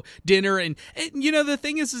 You can go dinner. And the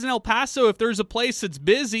thing is in El Paso, if there's a place that's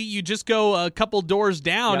busy, you just go a couple doors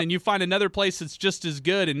down and you find another place that's just as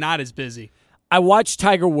good and not as busy. I watched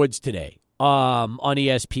Tiger Woods today. On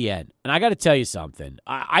ESPN. And I got to tell you something.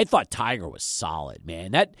 I thought Tiger was solid,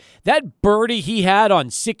 man. That birdie he had on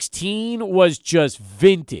 16 was just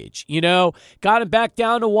vintage, Got him back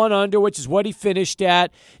down to 1 under, which is what he finished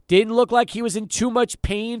at. Didn't look like he was in too much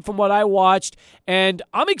pain from what I watched. And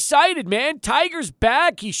I'm excited, man. Tiger's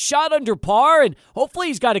back. He shot under par, and hopefully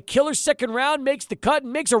he's got a killer second round, makes the cut,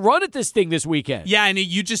 and makes a run at this thing this weekend. Yeah, and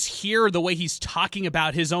you just hear the way he's talking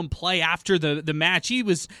about his own play after the match. He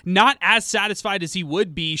was not as satisfied as he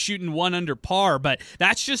would be shooting 1 under par, but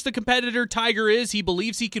that's just the competitor Tiger is. He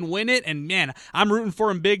believes he can win it, and man, I'm rooting for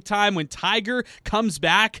him big time. When Tiger comes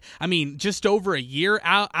back, I mean, just over a year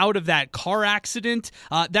out of that car accident,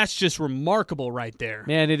 that's just remarkable right there.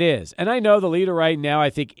 Man, it is. And I know the leader right now, I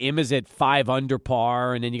think Im is at 5 under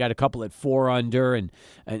par, and then you got a couple at 4 under, and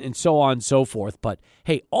so on and so forth. But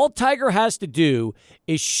hey, all Tiger has to do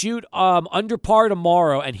is shoot under par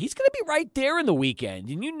tomorrow, and he's going to be right there in the weekend.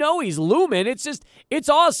 And he's looming. It's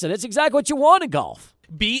awesome. It's exactly what you want in golf.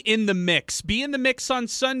 Be in the mix. Be in the mix on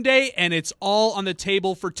Sunday, and it's all on the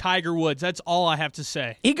table for Tiger Woods. That's all I have to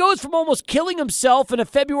say. He goes from almost killing himself in a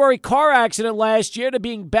February car accident last year to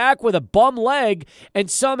being back with a bum leg,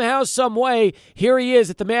 and somehow, some way, here he is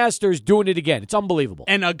at the Masters doing it again. It's unbelievable.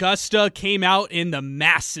 And Augusta came out in the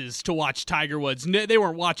masses to watch Tiger Woods. They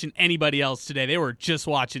weren't watching anybody else today. They were just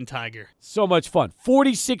watching Tiger. So much fun.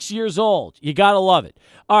 46 years old. You got to love it.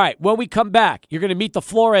 All right, when we come back, you're going to meet the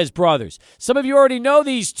Flores brothers. Some of you already know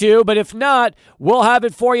these two, but if not, we'll have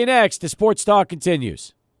it for you next. The Sports Talk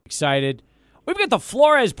continues. Excited. We've got the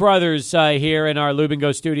Flores brothers here in our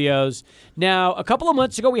Lubingo studios. Now, a couple of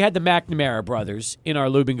months ago, we had the McNamara brothers in our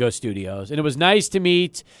Lubingo studios, and it was nice to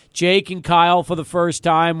meet Jake and Kyle for the first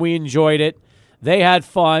time. We enjoyed it. They had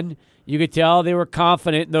fun. You could tell they were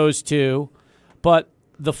confident in those two. But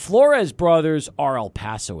the Flores brothers are El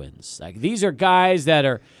Pasoans. Like, these are guys that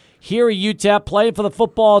are here at UTEP playing for the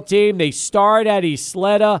football team. They started at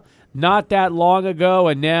Isleta not that long ago,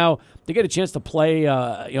 and now they get a chance to play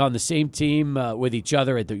on the same team with each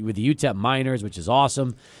other with the UTEP Miners, which is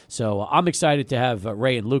awesome. So I'm excited to have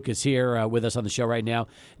Ray and Lucas here with us on the show right now.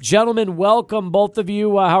 Gentlemen, welcome, both of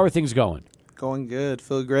you. How are things going? Going good.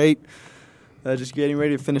 Feel great. Just getting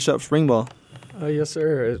ready to finish up spring ball. Yes,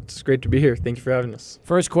 sir. It's great to be here. Thank you for having us.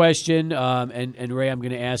 First question, and Ray, I'm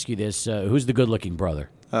going to ask you this. Who's the good-looking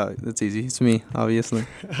brother? That's easy. It's me, obviously.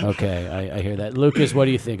 Okay, I hear that. Lucas, what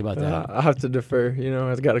do you think about that? I have to defer.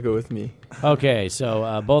 It's got to go with me. Okay,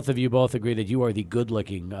 so both of you agree that you are the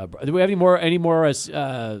good-looking. Do we have any more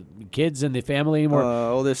kids in the family anymore?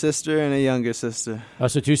 Older sister and a younger sister. Oh,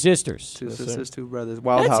 so two sisters. Two sisters, two brothers.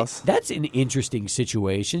 Wild house. That's an interesting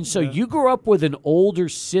situation. So you grew up with an older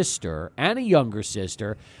sister and a younger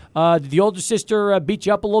sister. Did the older sister beat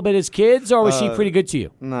you up a little bit as kids, or was she pretty good to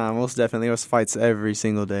you? Nah, most definitely. There was fights every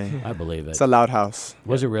single day. I believe it. It's a loud house.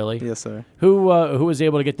 Was it really? Yes, sir. Who was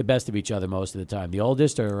able to get the best of each other most of the time, the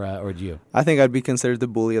oldest or you? I think I'd be considered the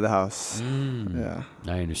bully of the house. Yeah,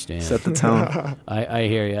 I understand. Set the tone. I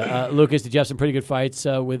hear you. Lucas, did you have some pretty good fights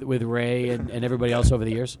with Ray and everybody else over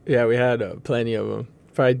the years? Yeah, we had plenty of them.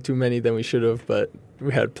 Probably too many than we should have, but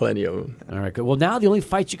we had plenty of them. All right, good. Well, now the only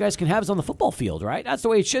fight you guys can have is on the football field, right? That's the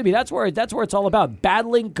way it should be. That's where it's all about: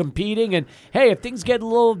 battling, competing, and hey, if things get a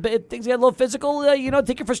little physical,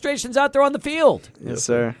 take your frustrations out there on the field. Yes,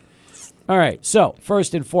 sir. All right. So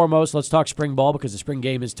first and foremost, let's talk spring ball because the spring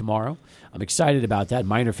game is tomorrow. I'm excited about that.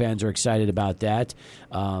 Miner fans are excited about that.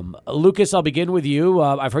 Lucas, I'll begin with you.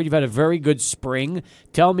 I've heard you've had a very good spring.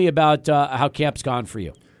 Tell me about how camp's gone for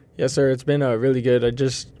you. Yes, sir. It's been really good. I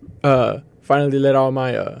just finally let all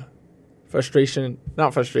my not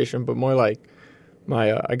frustration, but more like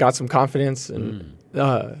I got some confidence and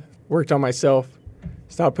worked on myself.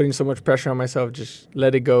 Stopped putting so much pressure on myself. Just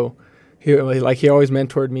let it go. He always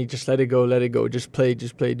mentored me. Just let it go. Just play,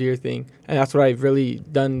 do your thing. And that's what I've really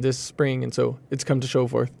done this spring. And so it's come to show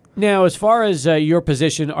forth. Now, as far as your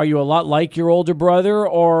position, are you a lot like your older brother,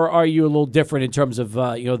 or are you a little different in terms of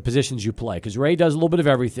the positions you play? Because Ray does a little bit of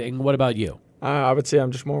everything. What about you? I would say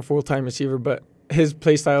I'm just more a full-time receiver, but his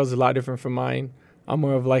play style is a lot different from mine. I'm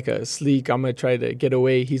more of like a sleek. I'm going to try to get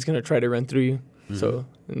away. He's going to try to run through you. Mm-hmm. So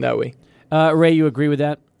in that way. Ray, you agree with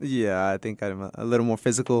that? Yeah, I think I'm a little more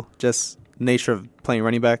physical, just nature of playing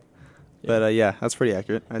running back. But, that's pretty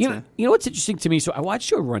accurate, I'd say. You know what's interesting to me? So I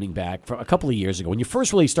watched you a running back for a couple of years ago when you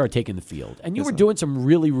first really started taking the field. And you were doing some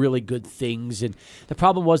really, really good things. And the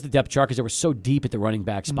problem was the depth chart because they were so deep at the running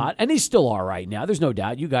back spot. And they still are right now. There's no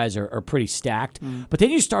doubt. You guys are pretty stacked. But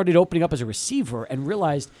then you started opening up as a receiver and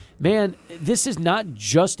realized, man, this is not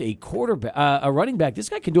just a quarterback, a running back. This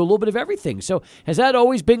guy can do a little bit of everything. So has that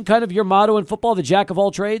always been kind of your motto in football, the jack of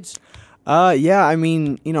all trades? Yeah, I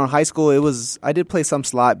mean, in high school, I did play some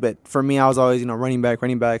slot, but for me, I was always, running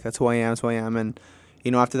back. That's who I am. And,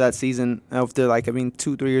 after that season,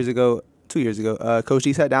 2 years ago, Coach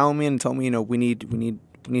D sat down with me and told me, we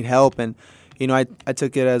need help. And, I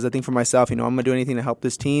took it as a thing for myself. I'm going to do anything to help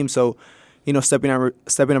this team. So, stepping up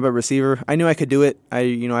at receiver, I knew I could do it.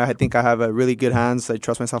 I think I have a really good hands. I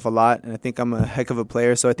trust myself a lot, and I think I'm a heck of a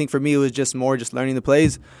player. So I think for me, it was just more just learning the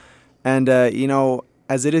plays. And,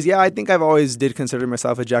 as it is, I think I've always did consider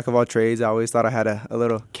myself a jack of all trades. I always thought I had a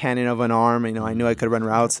little cannon of an arm. I knew I could run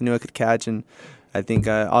routes. I knew I could catch. And I think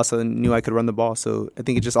I also knew I could run the ball. So I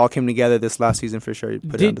think it just all came together this last season for sure.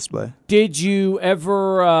 Put it on display. Did you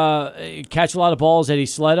ever catch a lot of balls at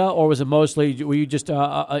Isleta, or was it mostly, were you just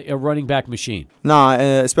a running back machine? No,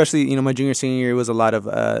 especially, my junior, senior year was a lot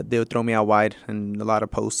of, they would throw me out wide and a lot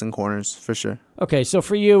of posts and corners for sure. Okay, so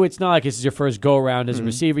for you, it's not like this is your first go-around as a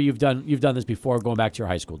receiver. You've done this before, going back to your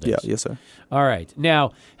high school days. Yeah, yes, sir. All right.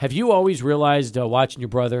 Now, have you always realized, watching your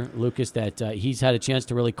brother, Lucas, that he's had a chance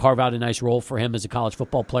to really carve out a nice role for him as a college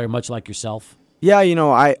football player, much like yourself? Yeah,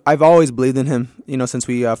 I've always believed in him, since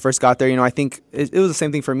we first got there. I think it was the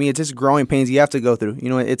same thing for me. It's just growing pains you have to go through.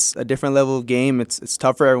 It's a different level of game. It's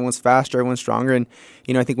tougher. Everyone's faster. Everyone's stronger. And,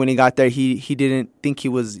 I think when he got there, he didn't think he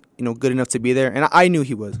was, good enough to be there. And I knew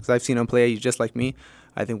he was because I've seen him play. He's just like me.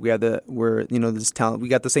 I think this talent. We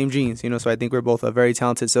got the same genes, so I think we're both very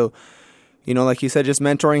talented. So, like you said, just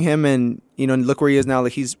mentoring him and, look where he is now.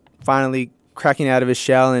 Like he's finally cracking out of his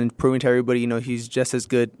shell and proving to everybody, he's just as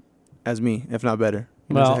good as me, if not better.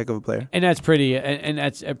 He's a heck of a player. And that's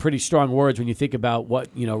pretty strong words when you think about what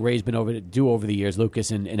Ray's been over to do over the years,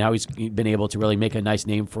 Lucas, and how he's been able to really make a nice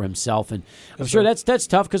name for himself. And I'm sure that's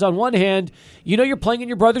tough because on one hand, you're playing in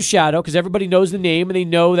your brother's shadow because everybody knows the name and they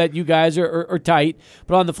know that you guys are tight.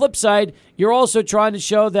 But on the flip side, you're also trying to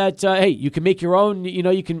show that hey, you can make your own.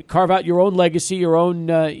 You can carve out your own legacy, your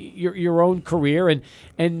own career,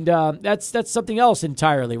 and that's something else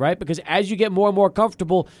entirely, right? Because as you get more and more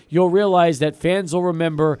comfortable, you'll realize that fans will remember.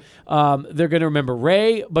 They're going to remember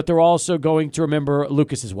Ray, but they're also going to remember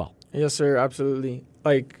Lucas as well. Yes, sir, absolutely.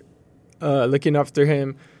 Looking after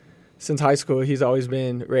him since high school, he's always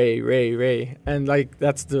been Ray, and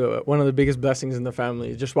that's one of the biggest blessings in the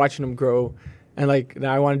family. Just watching him grow, and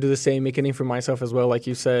now I want to do the same, make a name for myself as well, like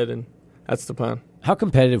you said, and that's the plan. How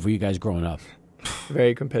competitive were you guys growing up?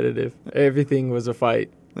 Very competitive. Everything was a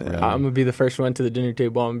fight. Really? I'm going to be the first one to the dinner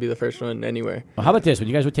table. I'm going to be the first one anywhere. Well, how about this? When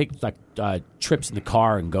you guys would take trips in the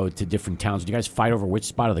car and go to different towns, would you guys fight over which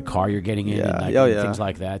spot of the car you're getting in and things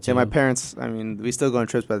like that? Too? Yeah, my parents, we still go on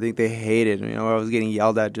trips, but I think they hated it. I was getting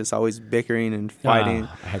yelled at, just always bickering and fighting.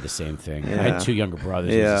 I had the same thing. Yeah. I had two younger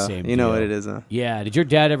brothers. Yeah, it was the same deal. What it is, huh? Yeah. Did your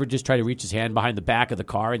dad ever just try to reach his hand behind the back of the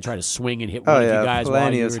car and try to swing and hit one of you guys?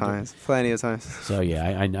 Plenty of times. So,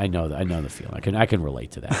 yeah, I know the feeling. I can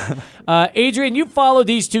relate to that. Adrian, you followed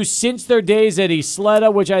these two since their days at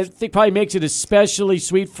Isleta, which I think probably makes it especially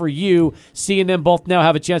sweet for you, seeing them both now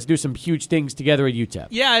have a chance to do some huge things together at UTEP.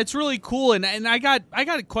 Yeah, it's really cool, and I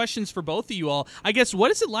got questions for both of you all. I guess,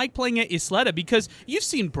 what is it like playing at Isleta? Because you've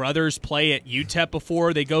seen brothers play at UTEP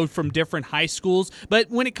before. They go from different high schools,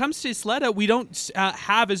 but when it comes to Isleta, we don't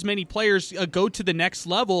have as many players go to the next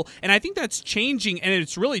level, and I think that's changing, and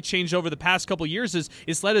it's really changed over the past couple years as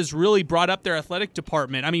Isleta's really brought up their athletic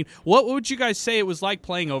department. I mean, what would you guys say it was like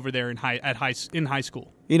playing over there in high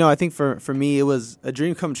school? I think for me, it was a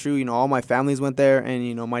dream come true. All my families went there,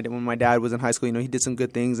 and, when my dad was in high school, he did some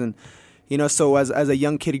good things. And, so as a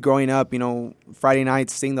young kid growing up, Friday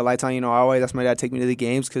nights, seeing the lights on, I always asked my dad to take me to the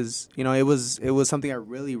games because, it was something I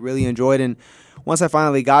really, really enjoyed. And once I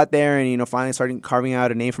finally got there and, finally started carving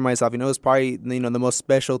out a name for myself, it was probably, the most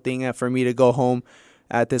special thing for me to go home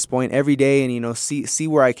at this point every day and, see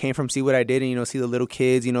where I came from, see what I did, and, see the little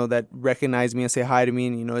kids, that recognize me and say hi to me.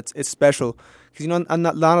 And, it's special because,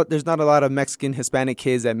 there's not a lot of Mexican, Hispanic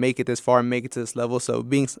kids that make it this far and make it to this level. So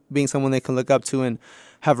being someone they can look up to and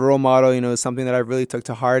have a role model, is something that I really took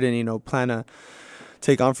to heart and, plan to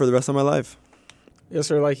take on for the rest of my life. Yes,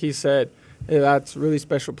 sir. Like he said, that's a really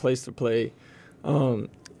special place to play.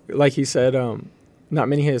 Like he said, not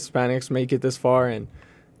many Hispanics make it this far, and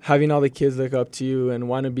having all the kids look up to you and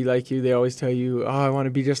want to be like you, they always tell you, I want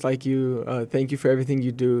to be just like you. Thank you for everything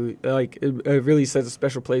you do. It really sets a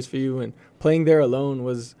special place for you. And playing there alone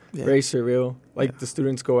was very surreal. The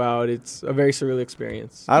students go out. It's a very surreal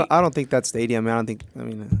experience. I don't think that stadium,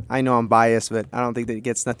 I know I'm biased, but I don't think that it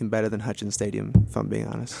gets nothing better than Hutchins Stadium, if I'm being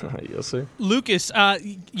honest. Yes, sir. Lucas,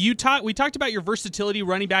 we talked about your versatility,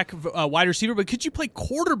 running back, wide receiver, but could you play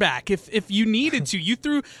quarterback if you needed to? You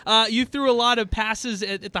threw a lot of passes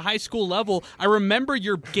at the high school level. I remember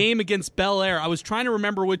your game against Bel Air. I was trying to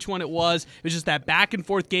remember which one it was. It was just that back and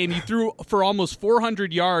forth game. You threw for almost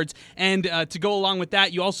 400 yards, and to go along with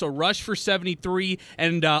that, you also rushed for 73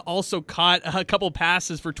 and also caught a couple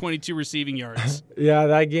passes for 22 receiving yards. Yeah,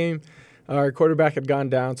 that game, our quarterback had gone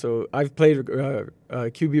down. So I've played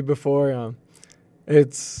QB before.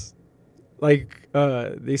 It's like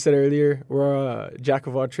they said earlier, we're a jack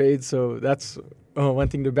of all trades. So that's one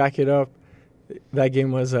thing to back it up. That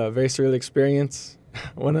game was a very surreal experience.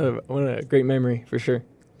 One of a great memory for sure.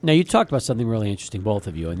 Now, you talked about something really interesting, both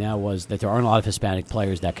of you, and that was that there aren't a lot of Hispanic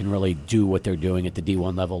players that can really do what they're doing at the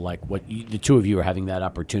D1 level, like the two of you are having that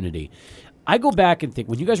opportunity. I go back and think,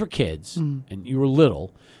 when you guys were kids and you were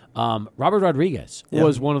little, Robert Rodriguez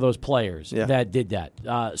was one of those players that did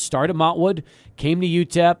that. Started Montwood, came to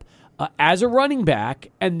UTEP as a running back,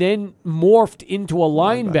 and then morphed into a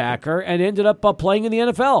linebacker and ended up playing in the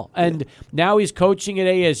NFL. And now he's coaching at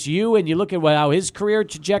ASU, and you look at how his career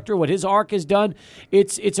trajectory, what his arc has done.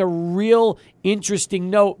 It's a real interesting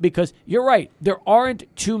note, because you're right, there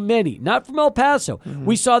aren't too many. Not from El Paso.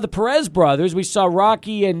 We saw the Perez brothers. We saw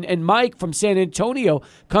Rocky and Mike from San Antonio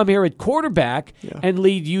come here at quarterback and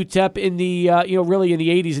lead UTEP in the really in the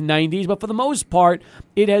 80s and 90s. But for the most part,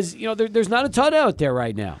 it has there's not a ton out there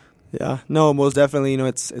right now. Yeah, no, most definitely.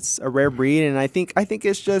 It's a rare breed, and I think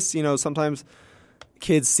it's just sometimes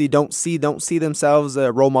kids don't see themselves a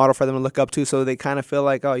role model for them to look up to, so they kind of feel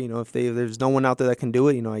like, if there's no one out there that can do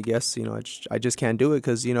it, I guess I just can't do it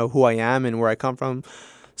because who I am and where I come from.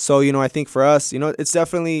 So I think for us, it's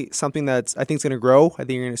definitely something that's I think is going to grow. I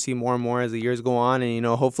think you're going to see more and more as the years go on, and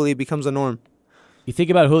hopefully it becomes a norm. You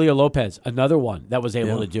think about Julio Lopez, another one that was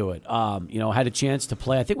able to do it. Had a chance to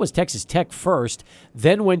play. I think it was Texas Tech first,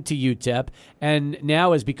 then went to UTEP, and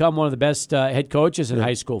now has become one of the best head coaches in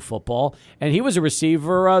high school football. And he was a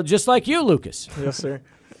receiver just like you, Lucas. Yes, sir.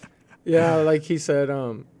 Yeah, like he said,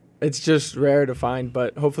 it's just rare to find,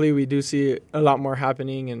 but hopefully we do see a lot more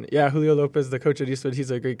happening. And, Julio Lopez, the coach at Eastwood,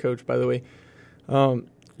 he's a great coach, by the way.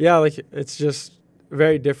 It's just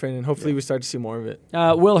very different, and hopefully we start to see more of it.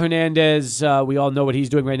 Will Hernandez, we all know what he's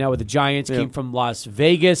doing right now with the Giants, came from Las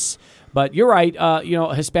Vegas. But you're right,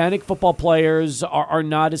 Hispanic football players are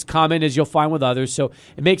not as common as you'll find with others, so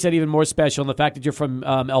it makes that even more special. And the fact that you're from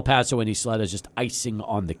El Paso and East Sled is just icing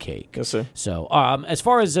on the cake. Yes, sir. So as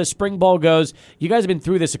far as spring ball goes, you guys have been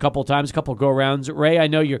through this a couple of times, a couple of go-rounds. Ray, I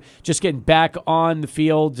know you're just getting back on the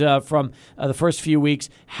field from the first few weeks.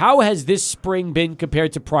 How has this spring been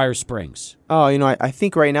compared to prior springs? Oh, I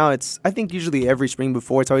think right now I think usually every spring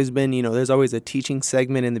before it's always been, there's always a teaching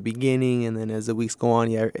segment in the beginning, and then as the weeks go on,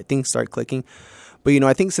 things start clicking. But,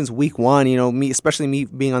 I think since week one, especially me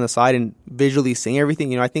being on the side and visually seeing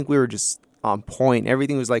everything, I think we were just on point.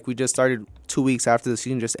 Everything was like we just started 2 weeks after the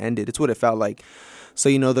season just ended. It's what it felt like. So,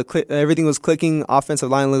 everything was clicking. Offensive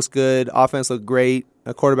line looks good. Offense looked great.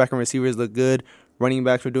 Quarterback and receivers look good. Running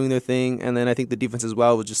backs were doing their thing, and then I think the defense as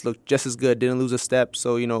well looked just as good. Didn't lose a step.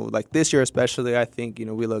 So like this year especially, I think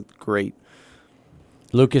we looked great.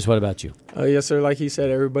 Lucas, what about you? Yes, sir. Like he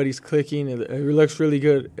said, everybody's clicking. It looks really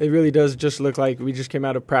good. It really does just look like we just came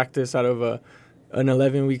out of practice, out of an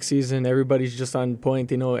 11-week season. Everybody's just on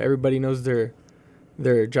point. Everybody knows their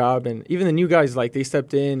job, and even the new guys, they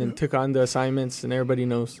stepped in and took on the assignments, and everybody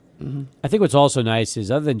knows. Mm-hmm. I think what's also nice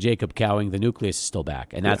is, other than Jacob Cowing, the nucleus is still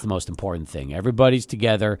back, and that's the most important thing. Everybody's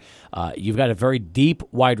together. You've got a very deep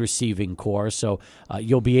wide receiving core, so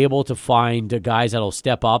you'll be able to find guys that'll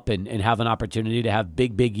step up and have an opportunity to have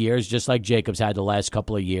big years, just like Jacob's had the last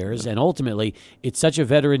couple of years. And ultimately, it's such a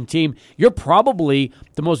veteran team. You're probably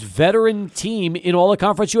the most veteran team in all of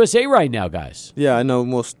Conference USA right now, guys. Yeah, I know,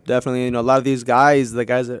 most definitely. A lot of these guys, the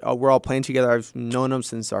guys that we're all playing together, I've known them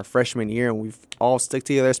since our freshman year, and we've all stick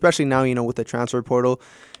together, especially now, with the transfer portal.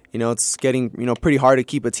 It's getting, pretty hard to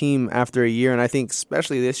keep a team after a year. And I think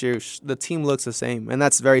especially this year, the team looks the same. And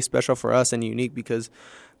that's very special for us and unique, because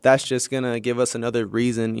that's just going to give us another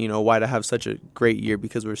reason, why to have such a great year,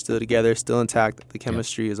 because we're still together, still intact. The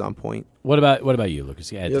chemistry is on point. What about you,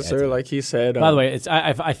 Lucas? Yes, sir. Like he said. By the way,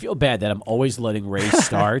 I feel bad that I'm always letting Ray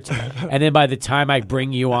start, and then by the time I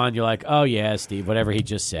bring you on, you're like, oh yeah, Steve, whatever he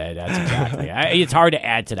just said. That's exactly. It's hard to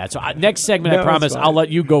add to that. So next segment, I promise, I'll let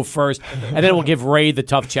you go first, and then we'll give Ray the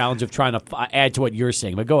tough challenge of trying to add to what you're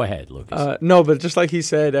saying. But go ahead, Lucas. No, but just like he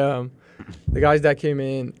said, the guys that came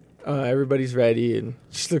in. Everybody's ready, and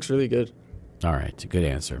it just looks really good. All right, it's a good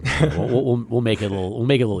answer. We'll make it a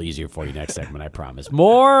little easier for you next segment, I promise.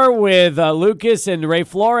 More with Lucas and Ray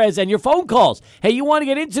Flores and your phone calls. Hey, you want to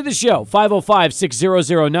get into the show?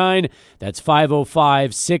 505-6009. That's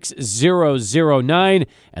 505-6009.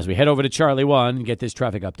 As we head over to Charlie 1 and get this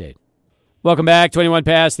traffic update. Welcome back. 21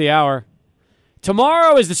 past the hour.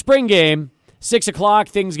 Tomorrow is the spring game. 6 o'clock,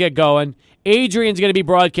 things get going. Adrian's going to be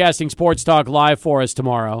broadcasting Sports Talk live for us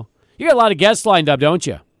tomorrow. You got a lot of guests lined up, don't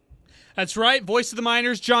you? That's right. Voice of the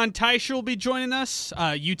Miners, John Teicher will be joining us.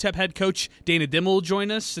 UTEP head coach Dana Dimmel will join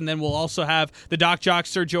us. And then we'll also have the doc jock,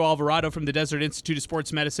 Sergio Alvarado from the Desert Institute of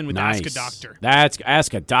Sports Medicine with nice. Ask a Doctor. That's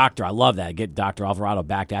Ask a Doctor. I love that. Get Dr. Alvarado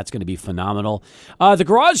back. That's going to be phenomenal. The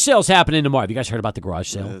garage sale's happening tomorrow. Have you guys heard about the garage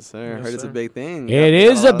sale? Yes, sir. I heard it's a big thing. It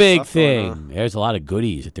is a big thing. There's a lot of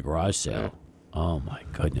goodies at the garage sale. Oh, my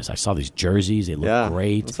goodness. I saw these jerseys. They look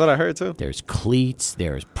great. That's what I heard, too. There's cleats.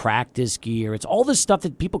 There's practice gear. It's all this stuff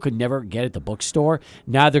that people could never get at the bookstore.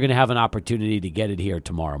 Now they're going to have an opportunity to get it here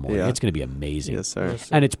tomorrow morning. Yeah. It's going to be amazing. Yes, sir.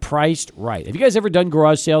 And it's priced right. Have you guys ever done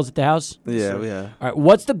garage sales at the house? Yeah, All right.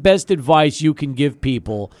 What's the best advice you can give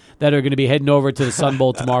people that are going to be heading over to the Sun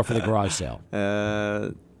Bowl tomorrow for the garage sale?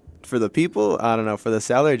 For the people, I don't know. For the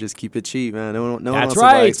seller, just keep it cheap, man. No one That's wants to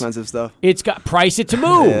right. buy expensive stuff. It's got price it to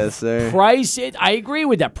move. Yes, sir. Price it. I agree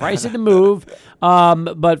with that. Price it to move.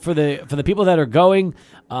 But for the people that are going,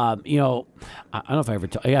 I don't know if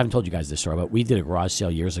I haven't told you guys this story, but we did a garage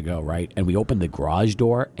sale years ago, right? And we opened the garage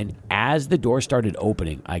door, and as the door started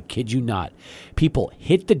opening, I kid you not, people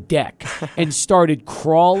hit the deck and started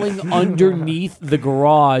crawling underneath the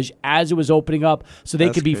garage as it was opening up, so they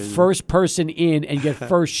could be crazy. first person in and get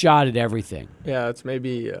first shot at everything. Yeah, it's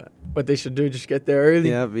maybe what they should do. Just get there early.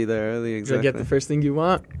 Yeah, be there early. Exactly. Get the first thing you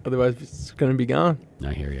want. Otherwise, it's going to be gone.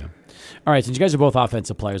 I hear you. All right, since you guys are both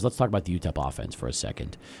offensive players, let's talk about the UTEP offense for a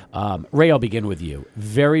second. Ray, I'll begin with you.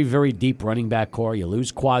 Very, very deep running back core. You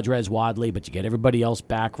lose Quadrez Wadley, but you get everybody else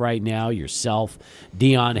back right now. Yourself,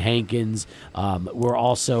 Deion Hankins. We're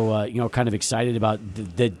also, kind of excited about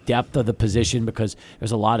the depth of the position because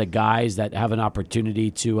there's a lot of guys that have an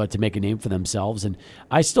opportunity to make a name for themselves. And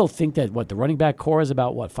I still think that the running back core is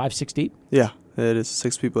about 5-6 deep. Yeah, it is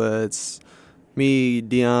 6 people. It's me,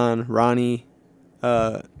 Deion, Ronnie,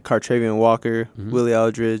 Cartravian Walker, Willie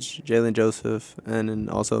Aldridge, Jalen Joseph, and then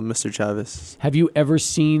also Mr. Chavez. Have you ever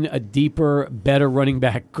seen a deeper, better running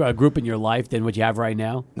back group in your life than what you have right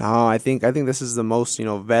now? No, I think this is the most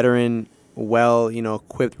veteran,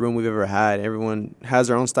 equipped room we've ever had. Everyone has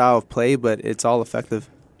their own style of play, but it's all effective.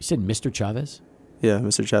 You said Mr. Chavez? Yeah,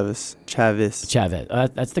 Mr. Chavez. Chavez.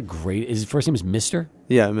 That's the great. His first name is Mr.?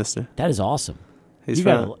 Yeah, Mr. That is awesome. You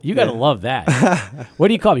gotta love that. What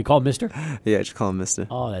do you call him? You call him Mister? Yeah, just call him Mister.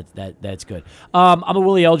 Oh, that's good. I'm a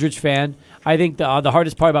Willie Eldridge fan. I think the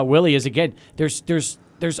hardest part about Willie is, again,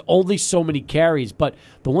 there's only so many carries, but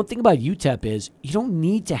the one thing about UTEP is you don't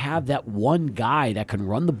need to have that one guy that can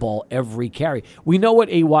run the ball every carry. We know what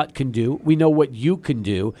Awat can do. We know what you can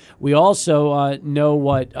do. We also know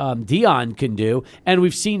what Deion can do, and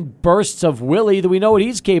we've seen bursts of Willie that we know what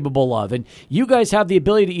he's capable of. And you guys have the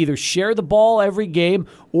ability to either share the ball every game,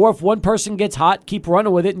 or if one person gets hot, keep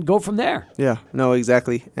running with it and go from there. Yeah, no,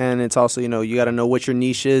 exactly. And it's also, you got to know what your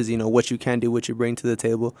niche is, what you can do, what you bring to the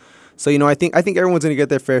table. So, I think everyone's going to get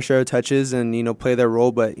their fair share of touches and, play their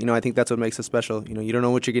role. But, I think that's what makes it special. You don't know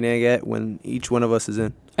what you're going to get when each one of us is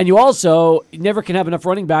in. And you also never can have enough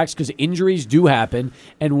running backs because injuries do happen.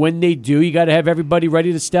 And when they do, you got to have everybody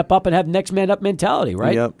ready to step up and have next man up mentality,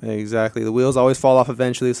 right? Yep, exactly. The wheels always fall off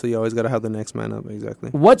eventually, so you always got to have the next man up. Exactly.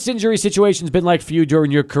 What's injury situations been like for you during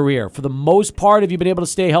your career? For the most part, have you been able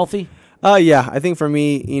to stay healthy? Yeah. I think for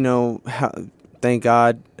me, thank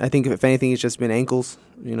God. I think if anything, it's just been ankles.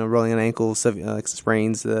 Rolling an ankle,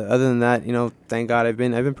 sprains. Other than that, thank God I've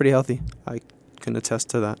been pretty healthy. I can attest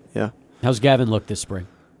to that. Yeah. How's Gavin look this spring?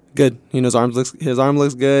 Good. His arm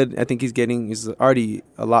looks good. I think he's already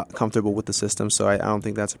a lot comfortable with the system, so I don't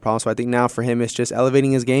think that's a problem. So I think now for him it's just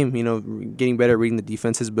elevating his game, getting better at reading the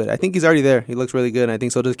defenses. But I think he's already there. He looks really good, and I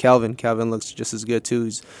think so does Calvin. Calvin looks just as good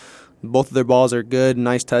too. Both of their balls are good,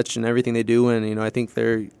 nice touch and everything they do, and I think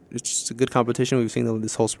it's just a good competition we've seen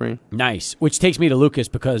this whole spring. Nice. Which takes me to Lucas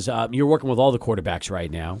because you're working with all the quarterbacks right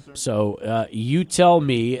now. So you tell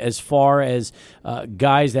me, as far as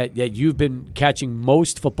guys that you've been catching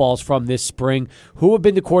most footballs from this spring, who have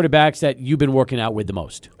been the quarterbacks that you've been working out with the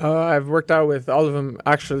most? I've worked out with all of them,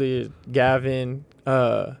 actually. Gavin,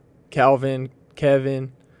 Calvin,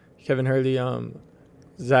 Kevin Hurley,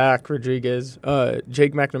 Zach Rodriguez,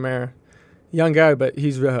 Jake McNamara. Young guy, but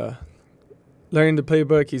he's learning the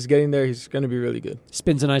playbook. He's getting there. He's going to be really good.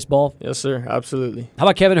 Spins a nice ball. Yes, sir. Absolutely. How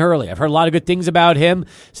about Kevin Hurley? I've heard a lot of good things about him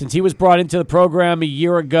since he was brought into the program a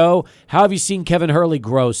year ago. How have you seen Kevin Hurley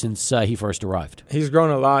grow since he first arrived? He's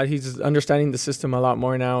grown a lot. He's understanding the system a lot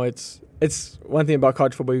more now. It's one thing about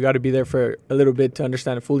college football. You got to be there for a little bit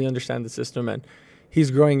to fully understand the system. And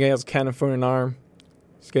he's growing as cannon for an arm.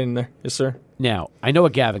 He's getting there. Yes, sir. Now, I know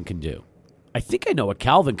what Gavin can do. I think I know what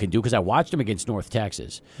Calvin can do because I watched him against North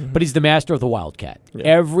Texas. Mm-hmm. But he's the master of the Wildcat. Yeah.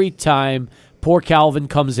 Every time poor Calvin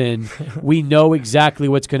comes in, we know exactly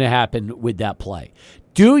what's going to happen with that play.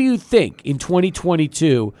 Do you think in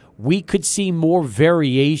 2022 we could see more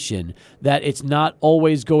variation, that it's not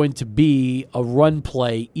always going to be a run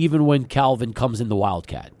play even when Calvin comes in the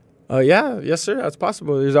Wildcat? Yes, sir. That's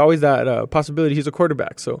possible. There's always that possibility. He's a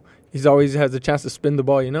quarterback, so he's always has a chance to spin the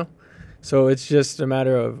ball, So it's just a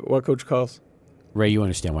matter of what coach calls. Ray, you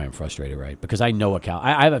understand why I'm frustrated, right? Because I know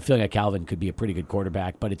I have a feeling that Calvin could be a pretty good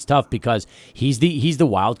quarterback, but it's tough because he's the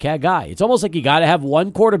wildcat guy. It's almost like you got to have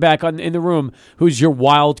one quarterback in the room who's your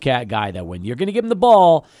wildcat guy. That when you're going to give him the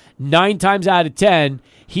ball 9 times out of 10,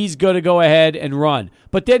 he's going to go ahead and run.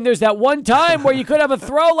 But then there's that one time where you could have a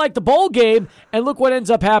throw like the bowl game, and look what ends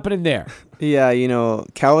up happening there. Yeah,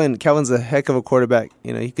 Calvin's a heck of a quarterback.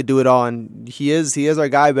 He could do it all, and he is our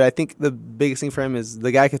guy. But I think the biggest thing for him is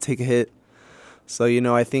the guy could take a hit. So,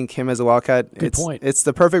 I think him as a Wildcat, it's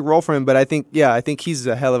the perfect role for him. But I think he's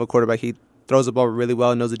a hell of a quarterback. He throws the ball really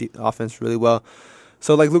well, knows the offense really well.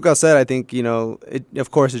 So, like Lucas said, I think,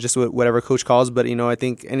 of course, it's just whatever coach calls. But, I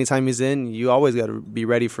think anytime he's in, you always got to be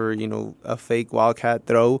ready for, a fake Wildcat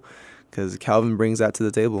throw, because Calvin brings that to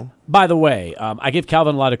the table. By the way, I give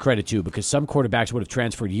Calvin a lot of credit, too, because some quarterbacks would have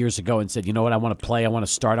transferred years ago and said, you know what, I want to play, I want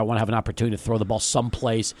to start, I want to have an opportunity to throw the ball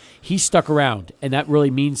someplace. He stuck around, and that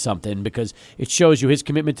really means something because it shows you his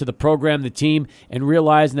commitment to the program, the team, and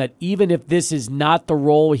realizing that even if this is not the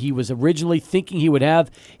role he was originally thinking he would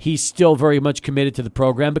have, he's still very much committed to the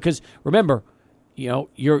program because, remember,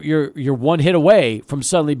 you're one hit away from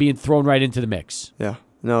suddenly being thrown right into the mix. Yeah,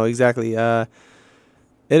 no, exactly.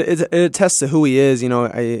 It attests to who he is.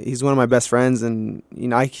 He's one of my best friends, and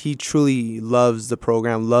he truly loves the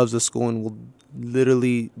program, loves the school, and will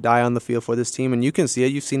literally die on the field for this team. And you can see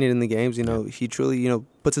it. You've seen it in the games. He truly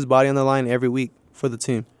puts his body on the line every week for the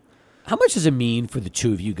team. How much does it mean for the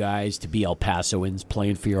two of you guys to be El Pasoans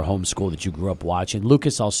playing for your home school that you grew up watching?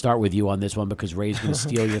 Lucas, I'll start with you on this one because Ray's going to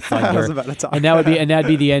steal your thunder. I was about to talk. And that'd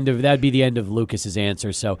be the end of Lucas's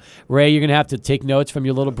answer. So Ray, you're going to have to take notes from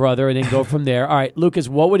your little brother and then go from there. All right, Lucas,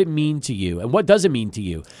 what would it mean to you, and what does it mean to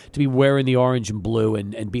you to be wearing the orange and blue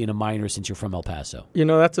and being a Miner since you're from El Paso?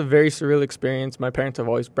 That's a very surreal experience. My parents have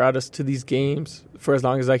always brought us to these games for as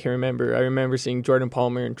long as I can remember. I remember seeing Jordan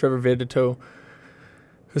Palmer and Trevor Vidito,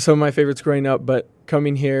 some of my favorites growing up, but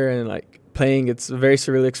coming here and playing, it's a very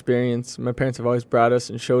surreal experience. My parents have always brought us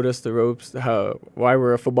and showed us the ropes, why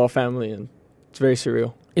we're a football family, and it's very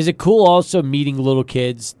surreal. Is it cool also meeting little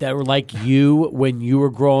kids that were like you when you were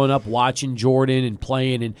growing up watching Jordan and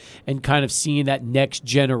playing and kind of seeing that next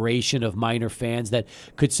generation of Miner fans that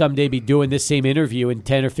could someday be doing this same interview in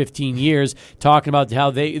 10 or 15 years, talking about how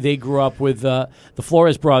they grew up with the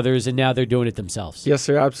Flores brothers and now they're doing it themselves? Yes,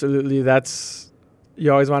 sir, absolutely. You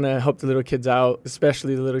always want to help the little kids out,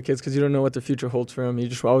 especially the little kids, because you don't know what the future holds for them. You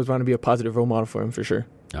just always want to be a positive role model for them, for sure.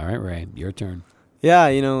 All right, Ray, your turn. Yeah,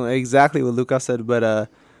 exactly what Lucas said. But,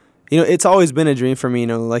 it's always been a dream for me.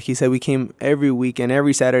 Like he said, we came every weekend,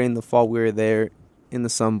 every Saturday in the fall. We were there in the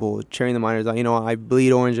Sun Bowl, cheering the Miners on. I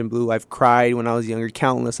bleed orange and blue. I've cried when I was younger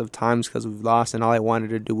countless of times because we've lost, and all I wanted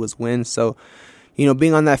to do was win. So,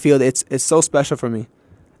 being on that field, it's so special for me.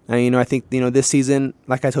 And, I think, this season,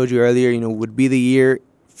 like I told you earlier, would be the year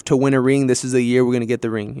to win a ring. This is the year we're going to get the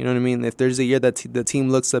ring. You know what I mean? If there's a year that the team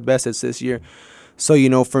looks the best, it's this year.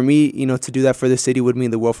 So, for me, to do that for the city would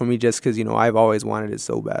mean the world for me just because, I've always wanted it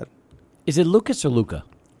so bad. Is it Lucas or Luca?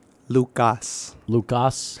 Lucas.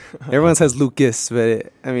 Lucas? Everyone says Lucas,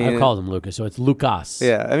 but I've called him Lucas, so it's Lucas.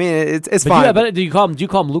 Yeah, it's fine. Do you call him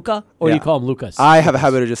Luca or do you call him Lucas? I have a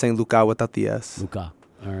habit of just saying Luca without the S. Luca.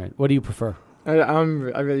 All right. What do you prefer? I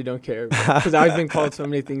really don't care because I've been called so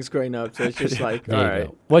many things growing up, so it's just all right.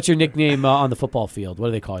 Go. What's your nickname on the football field? What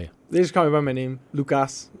do they call you? They just call me by my name,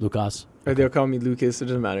 Lucas. Lucas. Or they'll call me Lucas. It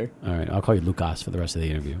doesn't matter. All right. I'll call you Lucas for the rest of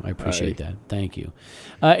the interview. I appreciate that. Thank you.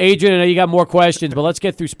 Adrian, I know you got more questions, but let's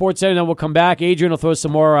get through Sports Center, and then we'll come back. Adrian will throw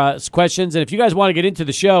some more questions. And if you guys want to get into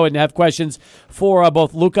the show and have questions for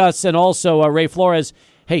both Lucas and also Ray Flores,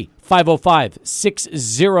 hey,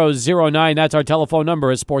 505-6009. That's our telephone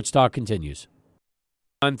number as Sports Talk continues.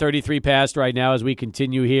 On 33 past right now as we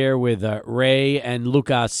continue here with Ray and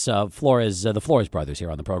Lucas Flores, the Flores brothers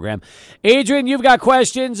here on the program. Adrian, you've got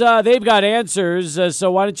questions. They've got answers.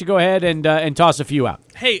 So why don't you go ahead and toss a few out?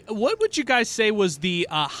 Hey, what would you guys say was the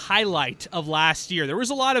highlight of last year? There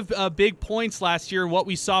was a lot of big points last year in what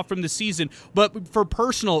we saw from the season. But for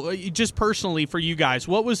personally for you guys,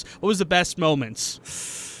 what was the best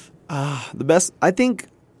moments? The best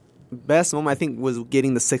moment was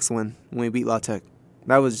getting the 6th win when we beat La Tech.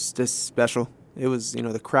 That was just special. It was,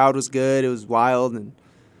 the crowd was good. It was wild, and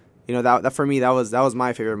that for me that was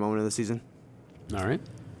my favorite moment of the season. All right.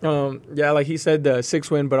 Yeah, like he said, the 6th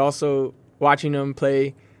win, but also watching him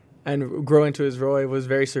play and grow into his role, it was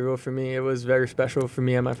very surreal for me. It was very special for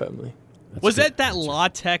me and my family. Was that La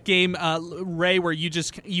Tech game, Ray, where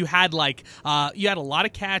you had a lot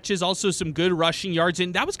of catches, also some good rushing yards,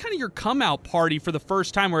 and that was kind of your come out party for the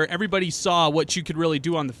first time, where everybody saw what you could really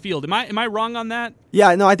do on the field. Am I wrong on that?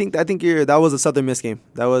 Yeah, no, I think that was a Southern Miss game.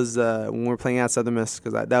 That was when we were playing at Southern Miss,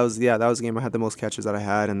 because that was the game I had the most catches that I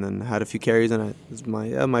had, and then had a few carries, and it was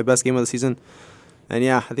my best game of the season. And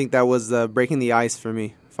yeah, I think that was breaking the ice for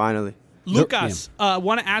me finally. Lucas, I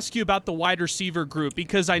want to ask you about the wide receiver group,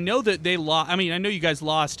 because I know that they lost. I mean, I know you guys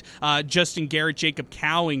lost Justin Garrett, Jacob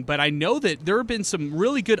Cowing, but I know that there have been some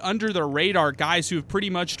really good under the radar guys who have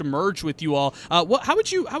pretty much emerged with you all. How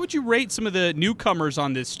would you rate some of the newcomers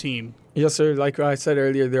on this team? Yes, sir. Like I said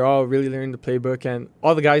earlier, they're all really learning the playbook, and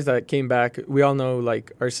all the guys that came back, we all know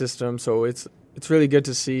like our system. So it's really good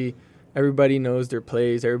to see everybody knows their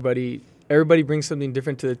plays. Everybody brings something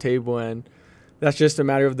different to the table, and that's just a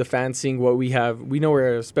matter of the fans seeing what we have. We know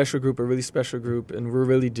we're a special group, a really special group, and we're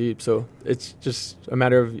really deep. So it's just a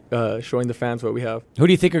matter of showing the fans what we have. Who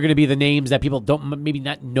do you think are going to be the names that people don't maybe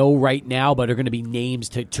not know right now, but are going to be names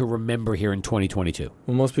to remember here in 2022?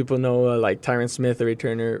 Well, most people know like Tyron Smith, a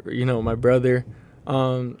returner. My brother.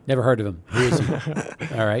 Never heard of him. Who is he?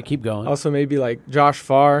 All right, keep going. Also, maybe like Josh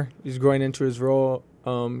Farr. He's growing into his role.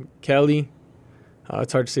 Kelly.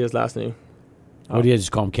 It's hard to say his last name. What do you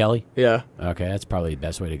just call him, Kelly? Yeah. Okay, that's probably the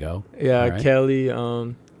best way to go. Yeah, right. Kelly.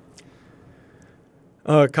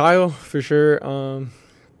 Kyle, for sure.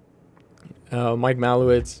 Mike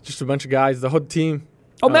Malowitz. Just a bunch of guys. The whole team.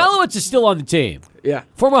 Oh, Malowitz is still on the team. Yeah.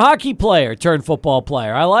 Former hockey player turned football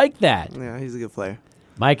player. I like that. Yeah, he's a good player.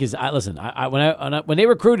 Mike is. When they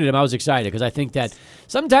recruited him, I was excited because I think that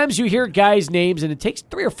sometimes you hear guys' names and it takes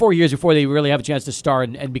 3 or 4 years before they really have a chance to start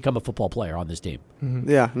and become a football player on this team.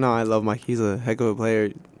 Mm-hmm. Yeah, no, I love Mike. He's a heck of a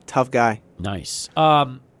player, tough guy. Nice.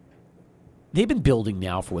 They've been building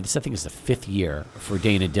now for this. I think is the 5th year for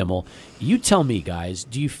Dana Dimmel. You tell me, guys.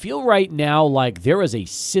 Do you feel right now like there is a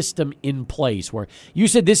system in place where you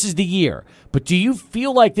said this is the year, but do you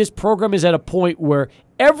feel like this program is at a point where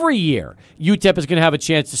every year UTEP is going to have a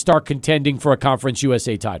chance to start contending for a Conference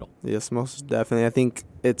USA title? Yes, most definitely. I think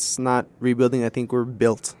it's not rebuilding. I think we're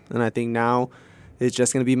built, and I think now it's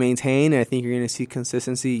just going to be maintained. And I think you're going to see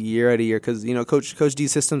consistency year out of year because Coach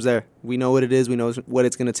D's system's there. We know what it is. We know what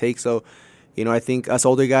it's going to take. So. I think us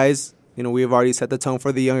older guys, we have already set the tone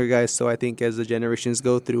for the younger guys. So I think as the generations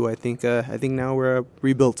go through, I think now we're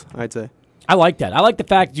rebuilt, I'd say. I like that. I like the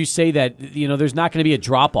fact that you say that, there's not going to be a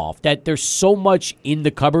drop-off, that there's so much in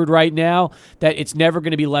the cupboard right now that it's never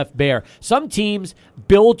going to be left bare. Some teams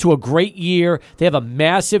build to a great year. They have a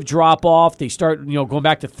massive drop-off. They start, going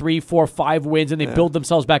back to 3, 4, 5 wins, and they build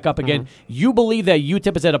themselves back up again. Mm-hmm. You believe that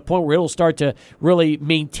UTEP is at a point where it'll start to really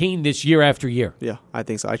maintain this year after year? Yeah, I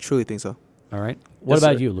think so. I truly think so. All right. What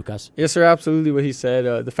about you, Lucas? Yes, sir. Absolutely what he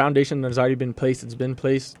said. The foundation has already been placed. It's been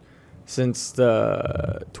placed since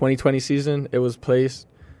the 2020 season. It was placed.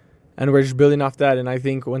 And we're just building off that. And I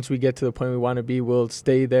think once we get to the point we want to be, we'll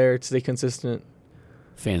stay there, stay consistent.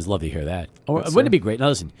 Fans love to hear that. Wouldn't it be great? Now,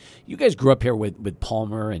 listen, you guys grew up here with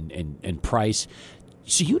Palmer and Price.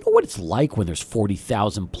 So you know what it's like when there's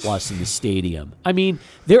 40,000 plus in the stadium. I mean,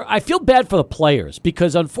 I feel bad for the players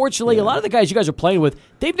because, unfortunately, a lot of the guys you guys are playing with,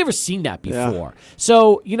 they've never seen that before. Yeah.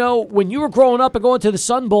 So, when you were growing up and going to the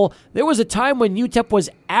Sun Bowl, there was a time when UTEP was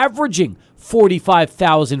averaging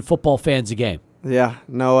 45,000 football fans a game. Yeah.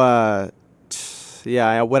 No.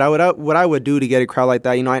 What I would do to get a crowd like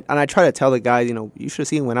that, and I try to tell the guys, you should have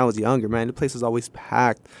seen when I was younger, man. The place was always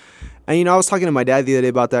packed. And I was talking to my dad the other day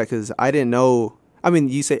about that because I didn't know. I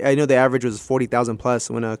mean, I know the average was 40,000 plus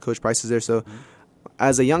when Coach Price is there. So,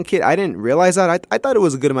 as a young kid, I didn't realize that. I thought it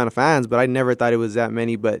was a good amount of fans, but I never thought it was that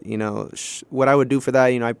many. But what I would do for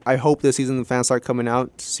that, I hope this season the fans start coming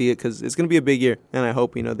out to see it because it's going to be a big year, and I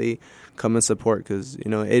hope they come and support because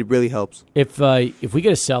it really helps. If we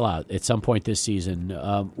get a sellout at some point this season,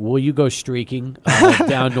 will you go streaking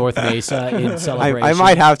down North Mesa in celebration? I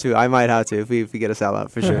might have to if we get a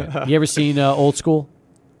sellout for sure. You ever seen Old School?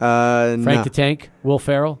 Frank no. the Tank, Will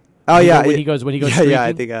Ferrell. Oh yeah, when he goes streaking. Yeah,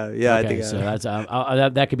 I think. I think. So that's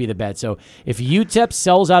that could be the bet. So if UTEP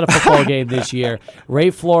sells out a football game this year, Ray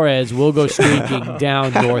Flores will go streaking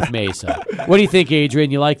down North Mesa. What do you think,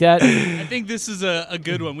 Adrian? You like that? I think this is a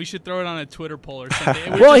good one. We should throw it on a Twitter poll or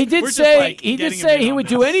something. He did say he would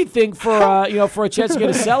do anything for for a chance to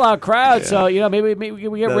get a sellout crowd. Yeah. So maybe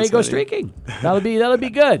we get Ray go streaking. That'll be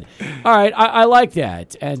good. All right, I like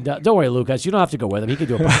that. And don't worry, Lucas, you don't have to go with him. He can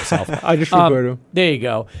do it by himself. I just record him. There you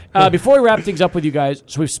go. Before we wrap things up with you guys,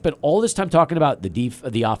 so we've spent all this time talking about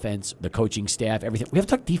the offense, the coaching staff, everything. We haven't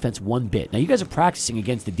talked defense one bit. Now, you guys are practicing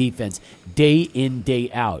against the defense day in,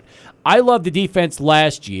 day out. I loved the defense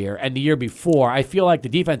last year and the year before. I feel like the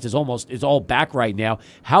defense is all back right now.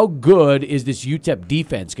 How good is this UTEP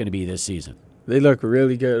defense going to be this season? They look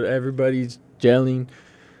really good. Everybody's gelling.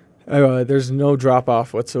 There's no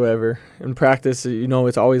drop-off whatsoever. In practice,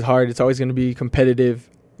 it's always hard. It's always going to be competitive.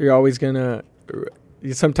 You're always going to –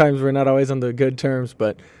 sometimes we're not always on the good terms,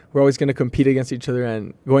 but we're always going to compete against each other.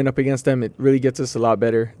 And going up against them, it really gets us a lot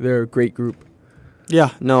better. They're a great group.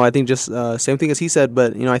 Yeah, no, I think just same thing as he said.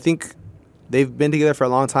 But, I think they've been together for a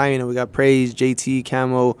long time. We got Praise, JT,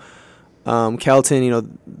 Camo,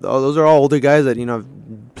 Kelton. Those are all older guys that, have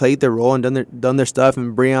played their role and done their stuff.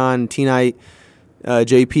 And Breon, T-Knight,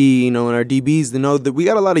 JP, and our DBs, that we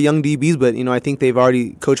got a lot of young DBs, but I think they've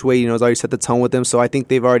already Coach Wade, has already set the tone with them. So I think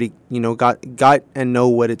they've already, got and know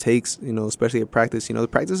what it takes, especially at practice. The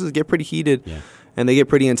practices get pretty heated, and they get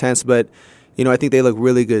pretty intense, but I think they look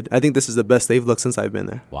really good. I think this is the best they've looked since I've been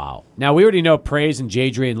there. Wow. Now we already know Praise and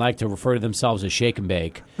Jadrian like to refer to themselves as Shake and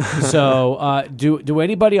Bake. So do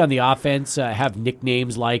anybody on the offense have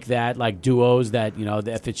nicknames like that, like duos that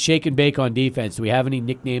if it's Shake and Bake on defense? Do we have any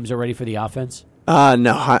nicknames already for the offense?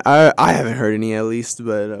 No, I haven't heard any at least,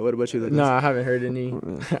 but what about you? No, I haven't heard any.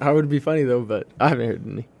 I would be funny, though, but I haven't heard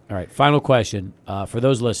any. All right, final question for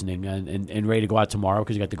those listening and ready to go out tomorrow,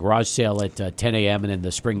 because you got the garage sale at 10 a.m. and then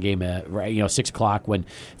the spring game at 6 o'clock when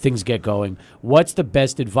things get going. What's the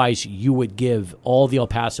best advice you would give all the El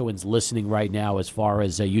Pasoans listening right now as far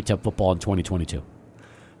as UTEP football in 2022?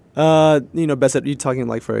 Best you talking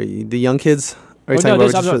like for the young kids? Or I'm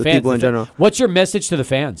just talking for the people in general? What's your message to the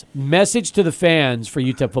fans? Message to the fans for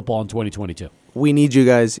UTEP football in 2022. We need you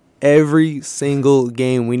guys. Every single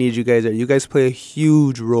game, we need you guys there. You guys play a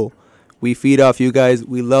huge role. We feed off you guys.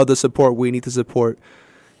 We love the support. We need the support.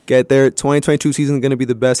 Get there. 2022 season is going to be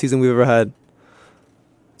the best season we've ever had.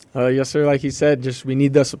 Yes, sir. Like he said, we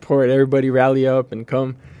need the support. Everybody rally up and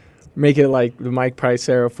come. Make it like the Mike Price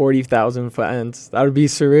era, 40,000 fans. That would be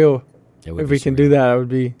surreal. If we can do that, that would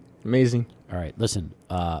be amazing. All right, listen,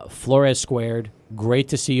 Flores squared. Great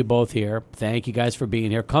to see you both here. Thank you guys for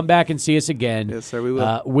being here. Come back and see us again. Yes, sir, we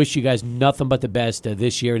will. Wish you guys nothing but the best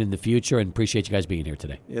this year and in the future, and appreciate you guys being here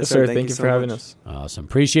today. Yes, sir. Thank you for having us. Awesome.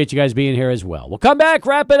 Appreciate you guys being here as well. We'll come back,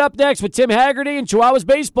 wrap it up next with Tim Haggerty and Chihuahuas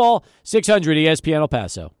Baseball, 600 ESPN El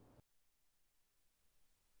Paso.